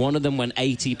Brodkin. One of them went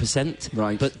 80%.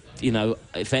 Right. But,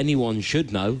 if anyone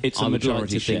should know, it's a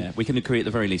majority share. We can agree at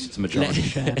the very least it's a majority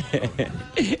share.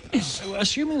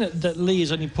 Assuming that Lee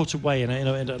is only put away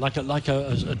like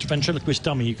a ventriloquist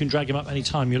dummy, you can drag him up any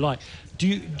time you like. Do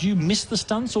you miss the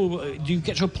stunts, or do you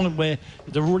get to a point where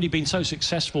they've already been so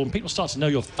successful and people start to know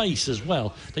your face as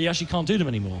well that you actually can't do them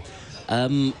anymore?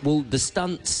 Well, the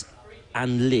stunts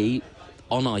and Lee,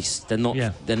 on ice. They're not.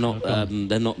 They're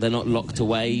not locked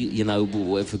away. You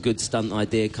know, if a good stunt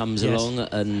idea comes along,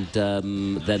 and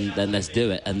then let's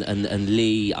do it. And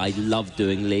Lee, I love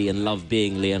doing Lee and love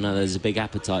being Lee. I know there's a big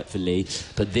appetite for Lee,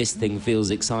 but this thing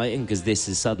feels exciting because this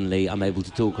is suddenly I'm able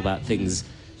to talk about things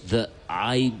that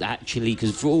I actually,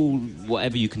 because for all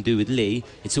whatever you can do with Lee,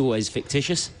 it's always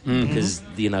fictitious because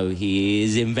you know he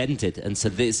is invented, and so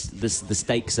the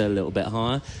stakes are a little bit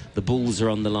higher, the balls are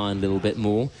on the line a little bit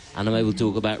more, and I'm able to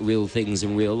talk about real things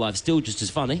in real life, still just as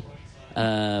funny.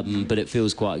 But it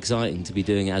feels quite exciting to be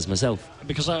doing it as myself.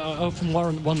 Because I often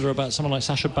wonder about someone like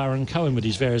Sacha Baron Cohen with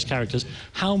his various characters,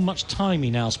 how much time he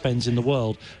now spends in the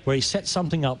world where he sets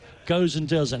something up, goes and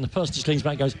does it, and the person just leans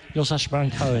back and goes, "You're Sacha Baron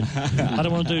Cohen. I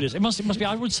don't want to do this." It must be,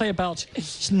 I would say, about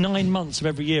 9 months of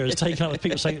every year is taken up with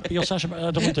people saying, "You're Sacha, I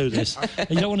don't want to do this."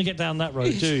 And you don't want to get down that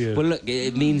road, do you? Well, look,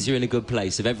 it means you're in a good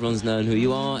place. If everyone's known who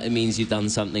you are, it means you've done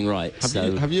something right.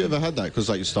 Have you ever had that? Because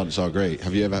like your stunts are great.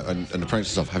 Have you ever, and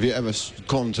apprentice stuff, have you ever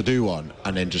gone to do one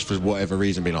and then just for whatever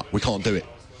reason been like, "We can't do it"?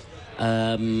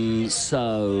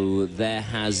 So there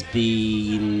has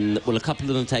been, well, a couple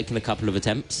of them taken a couple of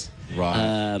attempts. Right.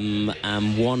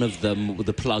 And one of them,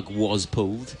 the plug was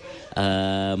pulled.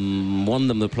 One of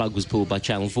them, the plug was pulled by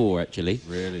Channel 4, actually.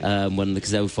 Really?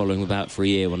 Because they were following about for a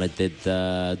year when I did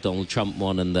the Donald Trump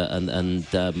one and the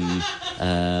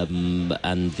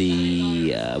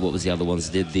what was the other ones?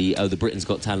 I did the Britain's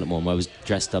Got Talent one, where I was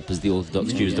dressed up as the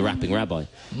Orthodox Jews, the rapping rabbi.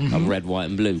 I'm red, white,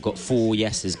 and blue. Got 4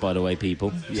 yeses, by the way,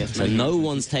 people. Yes, so no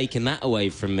one's taken that away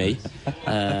from me.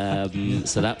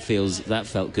 So that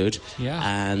felt good.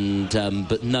 Yeah. And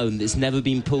but no, it's never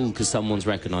been pulled because someone's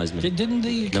recognised me. Didn't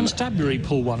the constabulary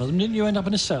pull one of them? Didn't you end up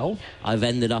in a cell? I've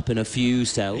ended up in a few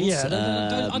cells.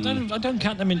 Yeah, I don't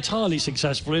count them entirely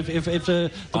successful. If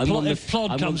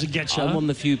Plod comes and gets you, I'm one of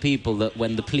the few people that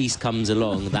when the police comes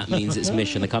along, that means it's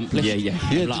mission accomplished. Yeah.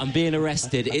 Like, I'm being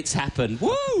arrested. It's happened.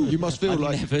 Woo! You must feel I'm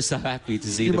like never so happy to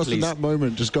see you the must police. in that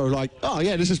moment just go like, "Oh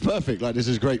yeah, this is perfect. Like this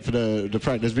is great for the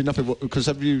prank." There's been nothing because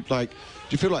have you like?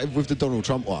 Do you feel like with the Donald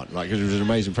Trump one, like it was an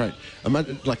amazing prank?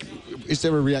 Imagine, like, is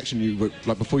there a reaction you would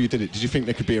like before you did it? Did you think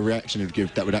there could be a reaction you'd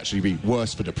give that would actually be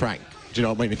worse for the prank? Do you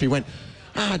know what I mean? If he went,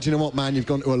 do you know what, man? You've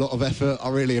gone to a lot of effort. I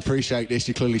really appreciate this.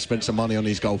 You clearly spent some money on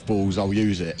these golf balls. I'll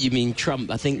use it. You mean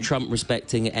Trump? I think Trump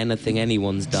respecting anything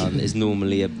anyone's done is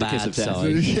normally a bad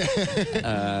sign.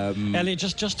 Elliot,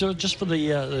 just for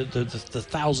the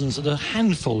thousands, the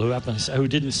handful who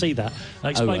didn't see that,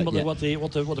 explain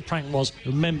what the prank was.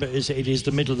 Remember, it is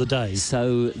the middle of the day.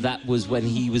 So that was when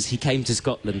he came to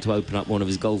Scotland to open up one of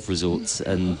his golf resorts,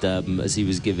 and as he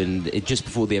was given just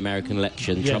before the American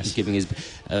election, Trump was giving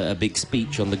a big speech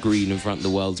on the green in front of the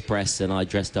world's press, and I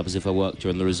dressed up as if I worked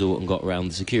around the resort and got around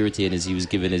the security, and as he was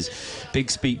giving his big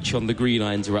speech on the green,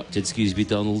 I interrupted, "Excuse me,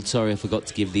 Donald, sorry I forgot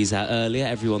to give these out earlier.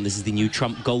 Everyone, this is the new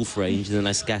Trump golf range," and then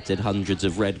I scattered hundreds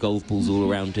of red golf balls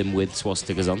all around him with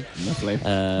swastikas on.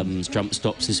 Lovely. Trump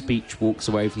stops his speech, walks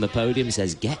away from the podium,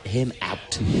 says, "Get him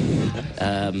out."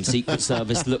 Secret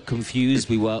Service looked confused.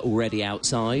 We were already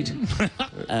outside.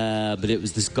 But it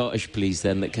was the Scottish police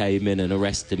then that came in and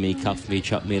arrested me, cuffed me,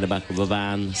 chucked me in the back of a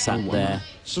van, sat there,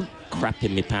 crap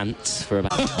in my pants for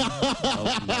about...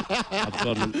 I've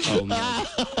gone... Oh, no.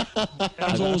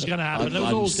 That was always going to happen.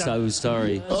 I'm so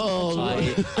sorry.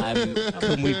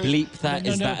 Can we bleep that?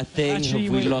 Is that a thing? Actually,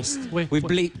 have we lost... We've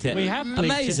bleeped it. We have bleeped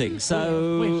Amazing. it.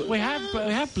 So... We have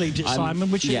bleeped it,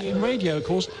 Simon, which in radio, of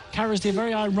course, carries the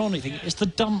very ironic thing. It's the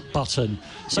dump button.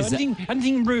 So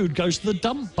anything rude goes to the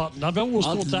dump button. I've always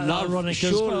thought that ironic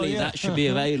as well. Surely that should be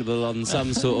available on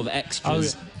some sort of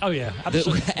extras. Oh, yeah.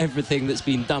 Absolutely. Everything that's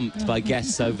been dumped by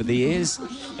guests over the years.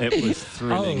 It was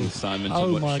thrilling, Simon, to watch.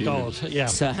 Oh, my God, yeah.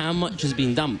 So how much has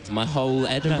been dumped? My whole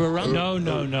Edinburgh run? No.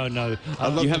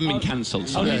 You haven't been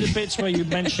cancelled. Only the bits where you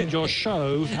mentioned your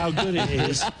show, how good it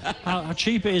is, how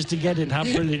cheap it is to get in, how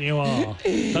brilliant you are.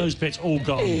 Those bits all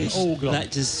gone. All gone.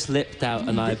 That just slipped out,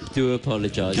 and I do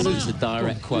apologise. It's a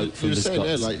direct quote from the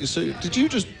Scots. So did you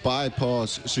just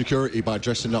bypass security by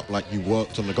dressing up like you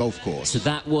worked on the golf course? So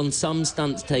that one, some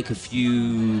stunts take a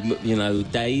few,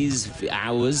 days,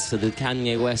 hours. So the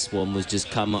Kanye West one was just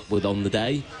come up with on the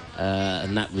day.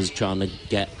 And that was trying to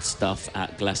get stuff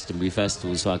at Glastonbury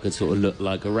Festival so I could sort of look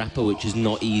like a rapper, which is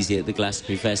not easy at the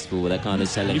Glastonbury Festival, where they're kind of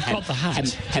selling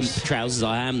hemp trousers.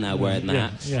 I am now wearing the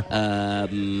hat. Yeah.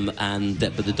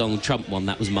 But the Donald Trump one,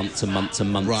 that was months and months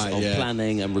and months of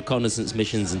planning and reconnaissance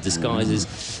missions and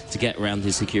disguises to get around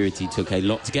his security. Took a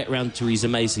lot. To get around Theresa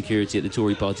May's security at the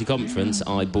Tory party conference,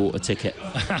 I bought a ticket.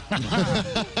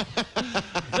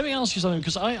 Let me ask you something?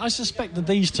 Because I suspect that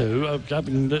these two,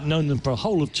 having known them for a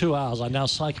whole of 2 hours, I now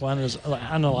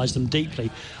psychoanalyse them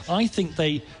deeply. I think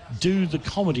they do the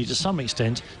comedy to some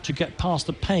extent to get past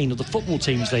the pain of the football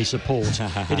teams they support.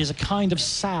 It is a kind of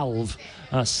salve,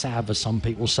 as some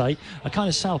people say, a kind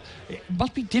of salve. It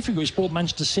must be difficult to support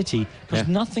Manchester City because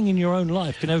nothing in your own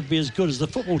life can ever be as good as the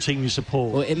football team you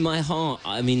support. Well, in my heart,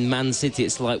 I mean, Man City,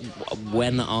 it's like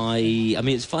when I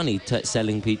mean, it's funny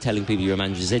telling people you're a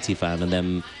Manchester City fan and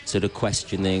then sort of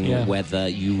questioning whether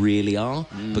you really are,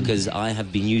 because I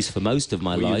have been used for most of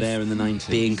my life there in the 90s?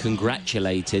 Being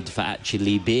congratulated for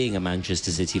actually being a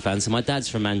Manchester City fan. So my dad's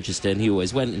from Manchester and he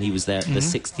always went, and he was there at the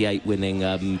 68 winning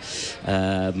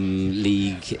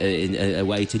league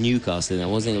away to Newcastle.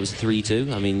 And I think it was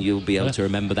 3-2. I mean, you'll be able to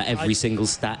remember that every single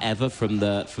stat ever from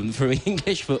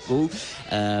English football.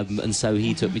 And so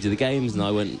he took me to the games and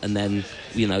I went, and then,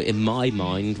 you know, in my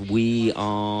mind,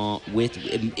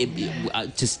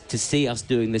 to see us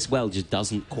doing this well just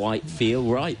doesn't quite feel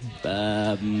right.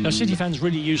 City fans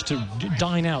really used to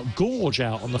gorge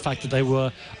out on the fact that they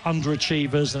were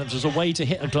underachievers, and if there's a way to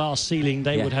hit a glass ceiling,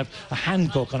 they would have a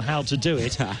handbook on how to do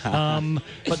it.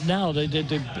 But now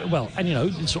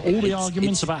it's all the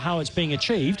arguments about how it's being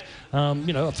achieved.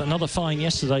 Another fine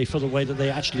yesterday for the way that they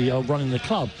actually are running the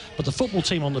club. But the football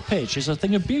team on the pitch is a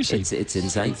thing of beauty. It's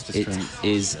insane. It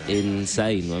is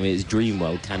insane. I mean, it's dream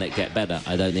world. Can it get better?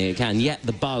 I don't think it can. Yet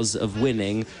the buzz of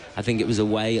winning, I think it was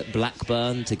away at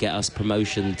Blackburn to get us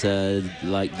promotion to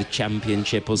like the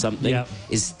Championship or something,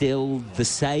 is still the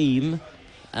same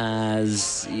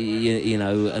as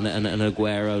an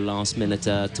Aguero last minute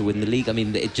to win the league. I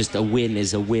mean, a win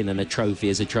is a win and a trophy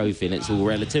is a trophy, and it's all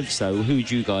relative. So who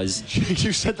do you guys...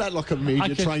 You said that like a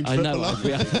media-trained footballer.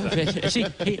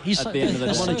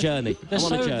 I'm on a journey.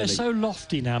 They're so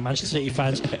lofty now, Manchester City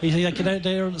fans. They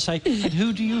don't say, and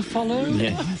who do you follow?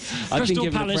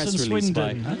 Crystal Palace and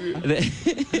Swindon.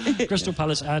 Crystal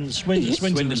Palace and Swindon.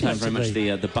 Swindon's had very much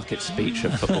the bucket speech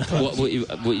of football.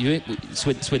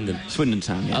 Swindon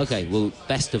Town. Yeah. Okay, well,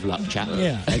 best of luck, chap.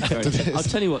 Yeah. I'll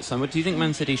tell you what, Simon. Do you think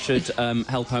Man City should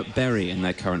help out Bury in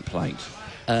their current plight?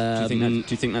 Do you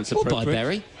think that's appropriate? Or buy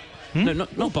Bury? No,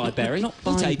 not buy Bury. Not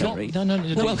buy Bury.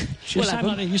 No. You sound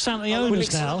like the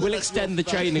owners now. We'll extend the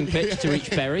training pitch to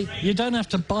reach Bury. You don't have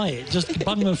to buy it. Just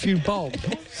bung them a few bob.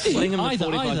 Bring them the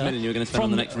 45 million you're going to spend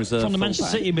on the next reserve. From the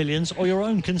Manchester City millions or your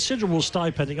own considerable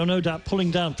stipend that you're no doubt pulling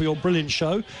down for your brilliant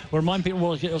show. We'll remind people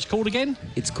what it's called again.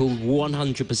 It's called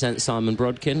 100% Simon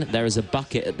Brodkin. There is a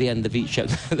bucket at the end of each show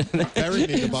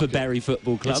for Bury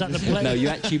Football Club. No, you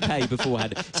actually pay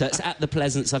beforehand. So it's at the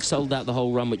Pleasance. I've sold out the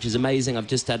whole run, which is amazing. I've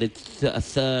just added a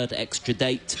third extra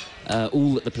date,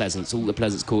 all at the Pleasance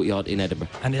Courtyard in Edinburgh.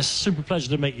 And it's a super pleasure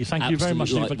to meet you. Thank you very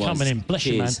much for coming in. Bless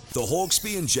you, man. The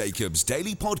Hawksbee and Jacobs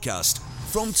Daily Podcast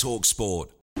from TalkSport.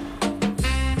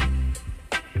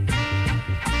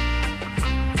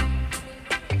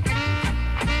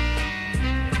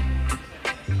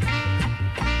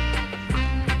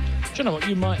 You know what,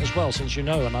 you might as well, since you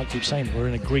know, and I keep saying that we're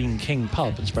in a Green King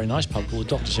pub, it's a very nice pub called the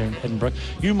Doctors here in Edinburgh,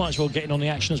 you might as well get in on the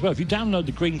action as well. If you download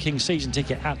the Green King season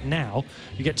ticket app now,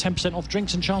 you get 10% off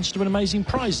drinks and chances to win amazing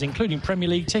prizes, including Premier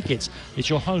League tickets. It's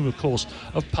your home, of course,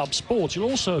 of pub sports. You'll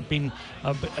also have been,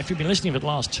 if you've been listening for the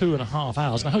last 2.5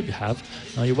 hours, and I hope you have,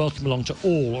 you're welcome along to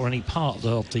all or any part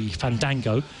of the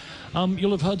Fandango.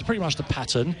 You'll have heard pretty much the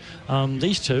pattern.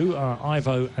 These two,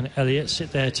 Ivo and Elliot,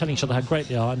 sit there telling each other how great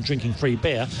they are and drinking free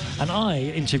beer. And I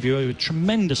interview with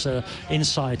tremendous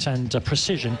insight and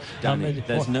precision. Danny,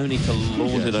 there's no need to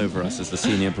lord it over us as the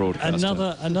senior broadcaster.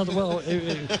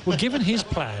 Well, given his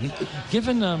plan,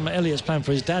 given Elliot's plan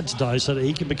for his dad to die so that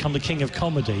he can become the king of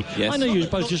comedy. Yes. I know you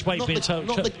both just wait for it to...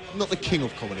 Not the king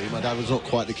of comedy. My dad was not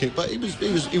quite the king, but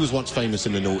he was once famous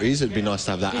in the noughties. It'd be nice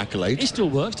to have that accolade. He still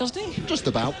works, doesn't he? Just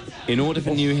about. In order for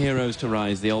new heroes to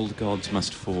rise, the old gods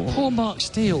must fall. Poor Mark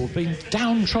Steele, being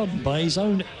downtrodden by his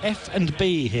own F and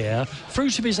B here,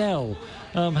 fruit of his L,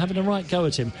 having a right go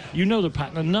at him. You know the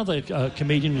pattern. Another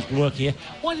comedian who's been working here.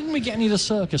 Why didn't we get any of the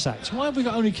circus acts? Why have we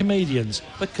got only comedians?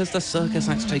 Because the circus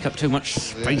acts take up too much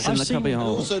space in the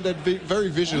cubbyhole. Also, very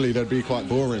visually, they'd be quite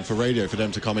boring for radio for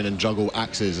them to come in and juggle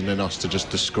axes and then us to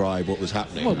just describe what was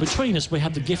happening. Well, between us, we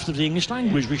have the gift of the English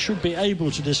language. We should be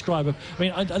able to describe it. I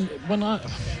mean,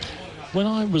 when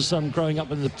I was growing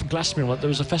up in the Glastonbury, there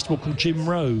was a festival called Jim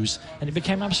Rose, and it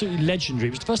became absolutely legendary.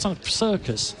 It was the first time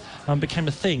circus became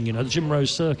a thing, the Jim Rose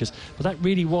Circus. But that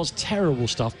really was terrible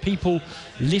stuff. People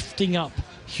lifting up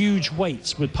huge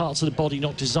weights with parts of the body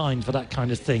not designed for that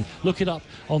kind of thing. Look it up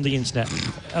on the internet.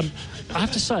 I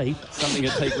have to say, something to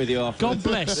take with you after. God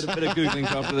bless. A bit of googling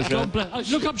after the show. God bless.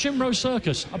 Look up Jim Rowe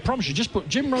Circus. I promise you, just put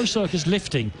Jim Rowe Circus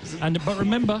lifting, but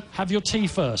remember, have your tea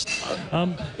first.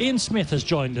 Ian Smith has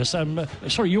joined us.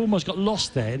 Sorry, you almost got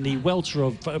lost there in the welter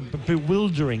of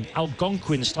bewildering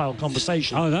Algonquin-style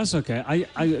conversation. Oh, that's okay.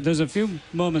 There's a few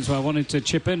moments where I wanted to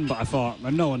chip in, but I thought,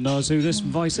 no one knows who this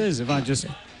voice is if I just...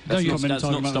 To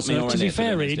be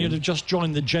fair, Ian, you'd have just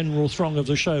joined the general throng of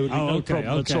the show. No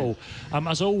problem at all.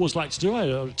 As I always like to do,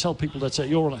 I tell people that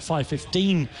you're on at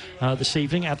 5:15 this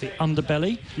evening at the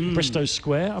Underbelly, Bristow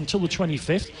Square, until the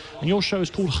 25th, and your show is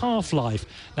called Half-Life.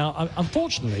 Now,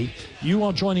 unfortunately, you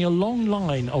are joining a long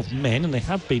line of men, and they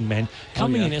have been men,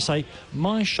 coming in and say,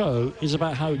 my show is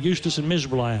about how useless and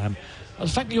miserable I am. The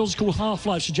fact that yours is called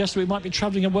Half-Life suggests that we might be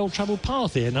travelling a well-travelled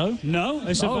path here, no? No,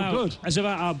 it's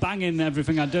about how banging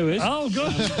everything I do is. Oh,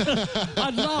 good.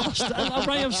 At last, a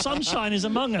ray of sunshine is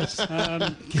among us.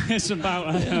 It's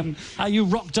about... how you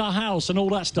rocked our house and all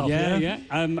that stuff, yeah?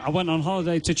 I went on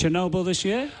holiday to Chernobyl this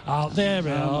year. Oh, there we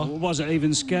are. Wasn't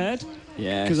even scared.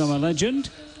 Yes. Because I'm a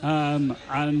legend.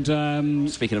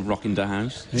 Speaking of rocking the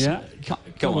house,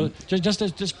 go on.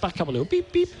 Just back up a little.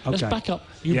 Beep beep. Okay. Let's back up.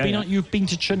 You've been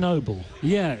to Chernobyl.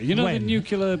 Yeah, you know when? The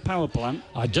nuclear power plant.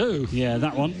 I do. Yeah,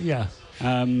 that one. Yeah.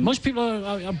 Most people,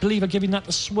 I believe, are giving that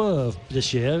the swerve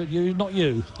this year. Not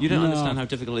you. You don't understand how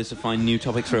difficult it is to find new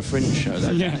topics for a Fringe show,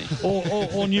 though, Danny.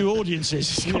 or new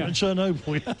audiences coming to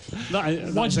Chernobyl.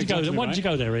 Why did you go there? Why did you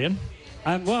go there, Ian?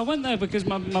 Well, I went there because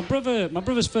my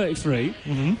brother's 33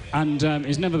 and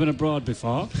he's never been abroad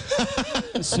before.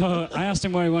 So I asked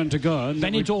him where he wanted to go. And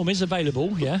Benidorm is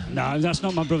available, yeah? No, that's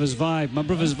not my brother's vibe. My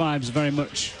brother's vibe's very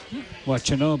much,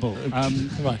 Chernobyl.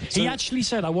 Right. He actually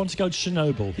said, I want to go to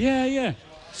Chernobyl. Yeah.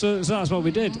 So that's what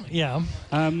we did. Yeah.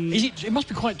 It must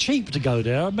be quite cheap to go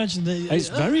there. I imagine it's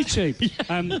very cheap.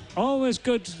 Always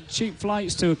good cheap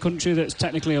flights to a country that's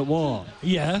technically at war.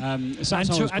 Yeah. And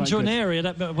to an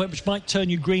area which might turn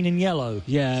you green and yellow.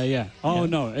 Yeah. Oh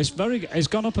no, it's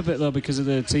gone up a bit though because of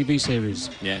the TV series.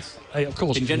 Yes. Of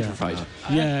course. Been gentrified.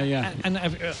 Yeah. And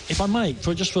if I may,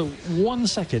 for 1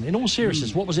 second, in all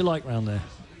seriousness, what was it like round there?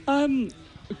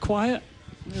 Quiet.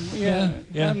 Just you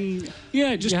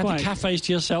had the cafes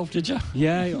to yourself, did you?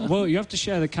 Yeah, well, you have to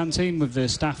share the canteen with the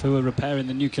staff who are repairing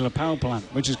the nuclear power plant,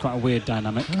 which is quite a weird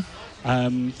dynamic.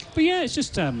 But yeah, it's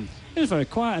just it's very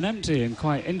quiet and empty and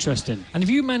quite interesting. And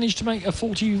have you managed to make a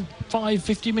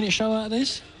 50-minute show out of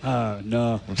this?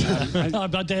 No.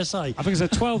 I dare say. I think it's a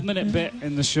 12-minute bit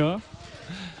in the show.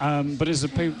 But it's the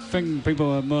thing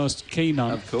people are most keen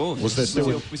on. Of course.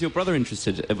 Was your brother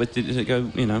interested? Did it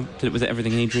go? Was it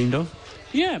everything he dreamed of?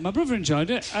 Yeah, my brother enjoyed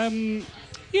it.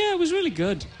 Yeah, it was really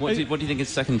good. What do you think his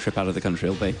second trip out of the country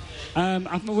will be?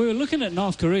 We were looking at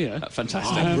North Korea.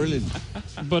 Fantastic. Brilliant.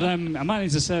 But I might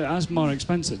need to say that's more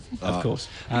expensive. Of course.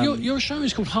 Your show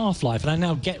is called Half-Life, and I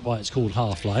now get why it's called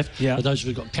Half-Life. Yeah. For those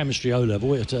who've got chemistry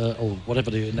O-level, or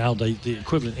whatever the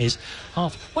equivalent is,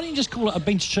 half. Why don't you just call it I've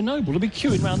been to Chernobyl? It'll be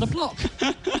queuing round the block.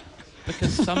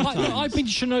 Because sometimes... I've been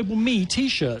to Chernobyl me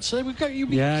T-shirts, so you'll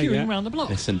be queuing around the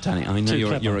block. Listen, Danny, I know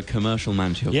you're a commercial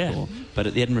man to your core, but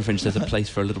at the Edinburgh Fringe there's a place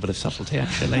for a little bit of subtlety,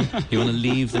 actually. You want to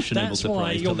leave the Chernobyl That's surprise. That's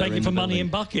why you're begging for money in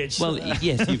buckets. Well,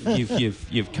 yes,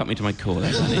 you've cut me to my core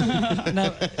there, Danny.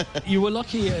 Now, you were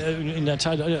lucky in that.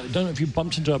 I don't know if you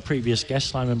bumped into our previous guest,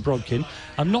 Simon Brodkin.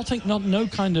 No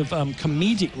kind of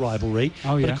comedic rivalry,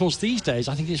 but of course these days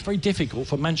I think it's very difficult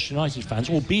for Manchester United fans,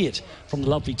 albeit from the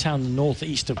lovely town in the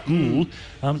northeast of Goole,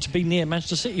 to be near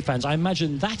Manchester City fans. I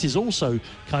imagine that is also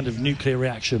kind of nuclear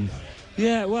reaction.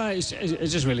 Yeah, well, it's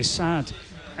just really sad.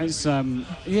 It's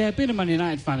being a Man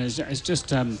United fan is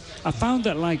just. I found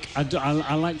that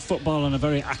I like football on a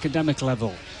very academic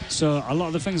level. So a lot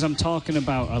of the things I'm talking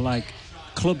about are like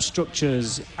club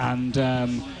structures and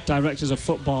directors of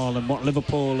football and what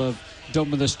Liverpool have done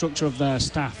with the structure of their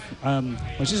staff,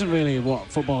 which isn't really what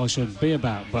football should be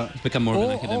about. But it's become more of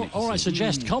an academic. Or I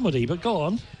suggest comedy, but go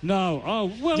on. No.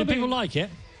 Oh well. Do people like it?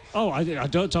 Oh, I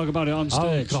don't talk about it on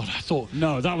stage. Oh God, I thought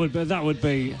no. That would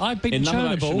be. I've been to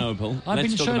Chernobyl. I've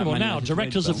been to Chernobyl now.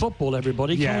 Directors of football,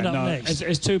 everybody. Coming up next.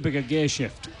 It's too big a gear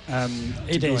shift.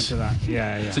 It is. Into that.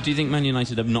 Yeah. So do you think Man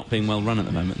United are not being well run at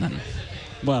the moment then?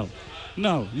 Well,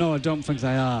 no, I don't think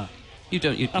they are. You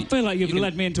don't. I feel like you've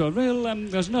led me into a real.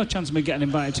 There's no chance of me getting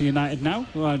invited to United now.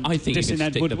 I think you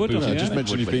can stick Woodward. I just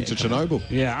mentioned you've been to Chernobyl.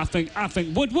 Yeah, I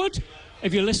think Woodward.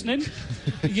 If you're listening,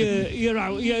 you're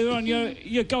out.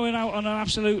 You're going out on an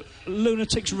absolute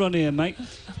lunatic's run here, mate.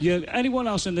 Anyone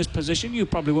else in this position, you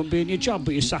probably wouldn't be in your job,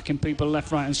 but you're sacking people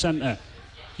left, right, and centre.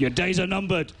 Your days are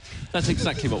numbered. That's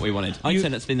exactly what we wanted. I'd say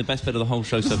that's been the best bit of the whole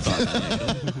show so far.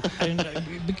 And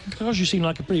because you seem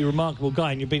like a pretty remarkable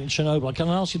guy and you've been in Chernobyl, can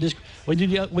I ask you this? Were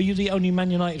you the only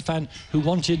Man United fan who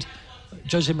wanted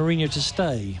Jose Mourinho to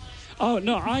stay? Oh,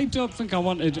 no, I don't think I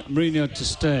wanted Mourinho to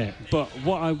stay. But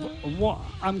what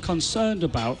I'm concerned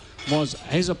about was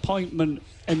his appointment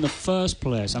in the first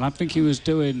place. And I think he was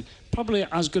doing probably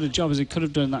as good a job as he could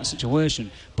have done in that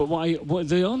situation. But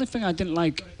the only thing I didn't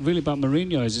like really about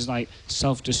Mourinho is his like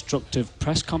self-destructive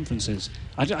press conferences.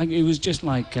 It was just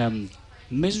like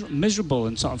miserable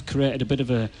and sort of created a bit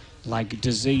of a like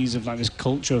disease of like this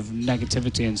culture of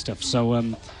negativity and stuff. So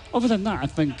other than that, I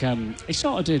think he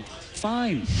sort of did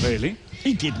fine, really.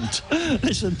 He didn't.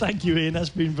 Listen, thank you, Ian. That's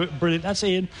been brilliant. That's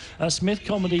Ian Smith,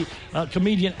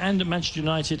 comedian and Manchester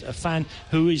United fan,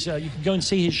 who is, you can go and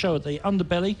see his show at the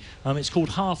Underbelly. It's called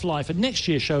Half Life, and next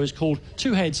year's show is called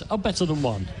Two Heads Are Better Than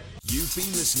One. You've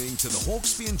been listening to the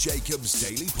Hawksby and Jacobs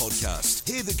Daily Podcast.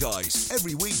 Hear the guys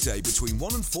every weekday between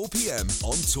 1 and 4 p.m.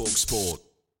 on TalkSport.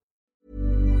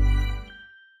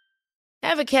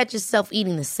 Ever catch yourself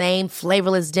eating the same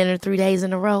flavorless dinner 3 days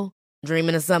in a row?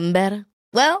 Dreaming of something better?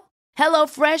 Well,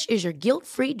 HelloFresh is your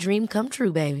guilt-free dream come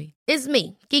true, baby. It's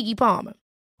me, Keke Palmer.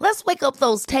 Let's wake up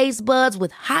those taste buds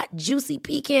with hot, juicy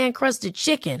pecan-crusted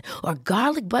chicken or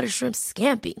garlic butter shrimp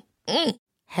scampi.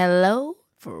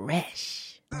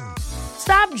 HelloFresh.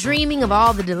 Stop dreaming of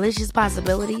all the delicious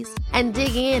possibilities and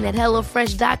dig in at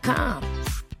HelloFresh.com.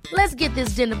 Let's get this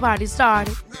dinner party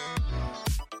started.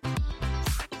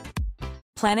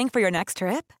 Planning for your next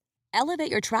trip?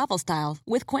 Elevate your travel style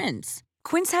with Quince.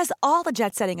 Quince has all the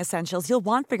jet-setting essentials you'll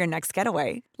want for your next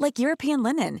getaway, like European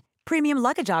linen, premium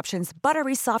luggage options,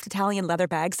 buttery soft Italian leather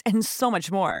bags, and so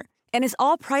much more. And is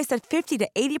all priced at 50 to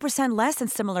 80% less than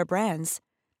similar brands.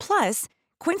 Plus,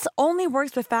 Quince only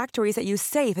works with factories that use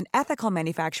safe and ethical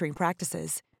manufacturing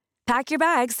practices. Pack your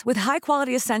bags with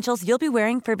high-quality essentials you'll be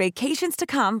wearing for vacations to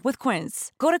come with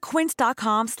Quince. Go to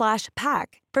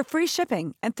quince.com/pack for free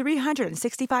shipping and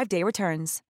 365-day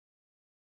returns.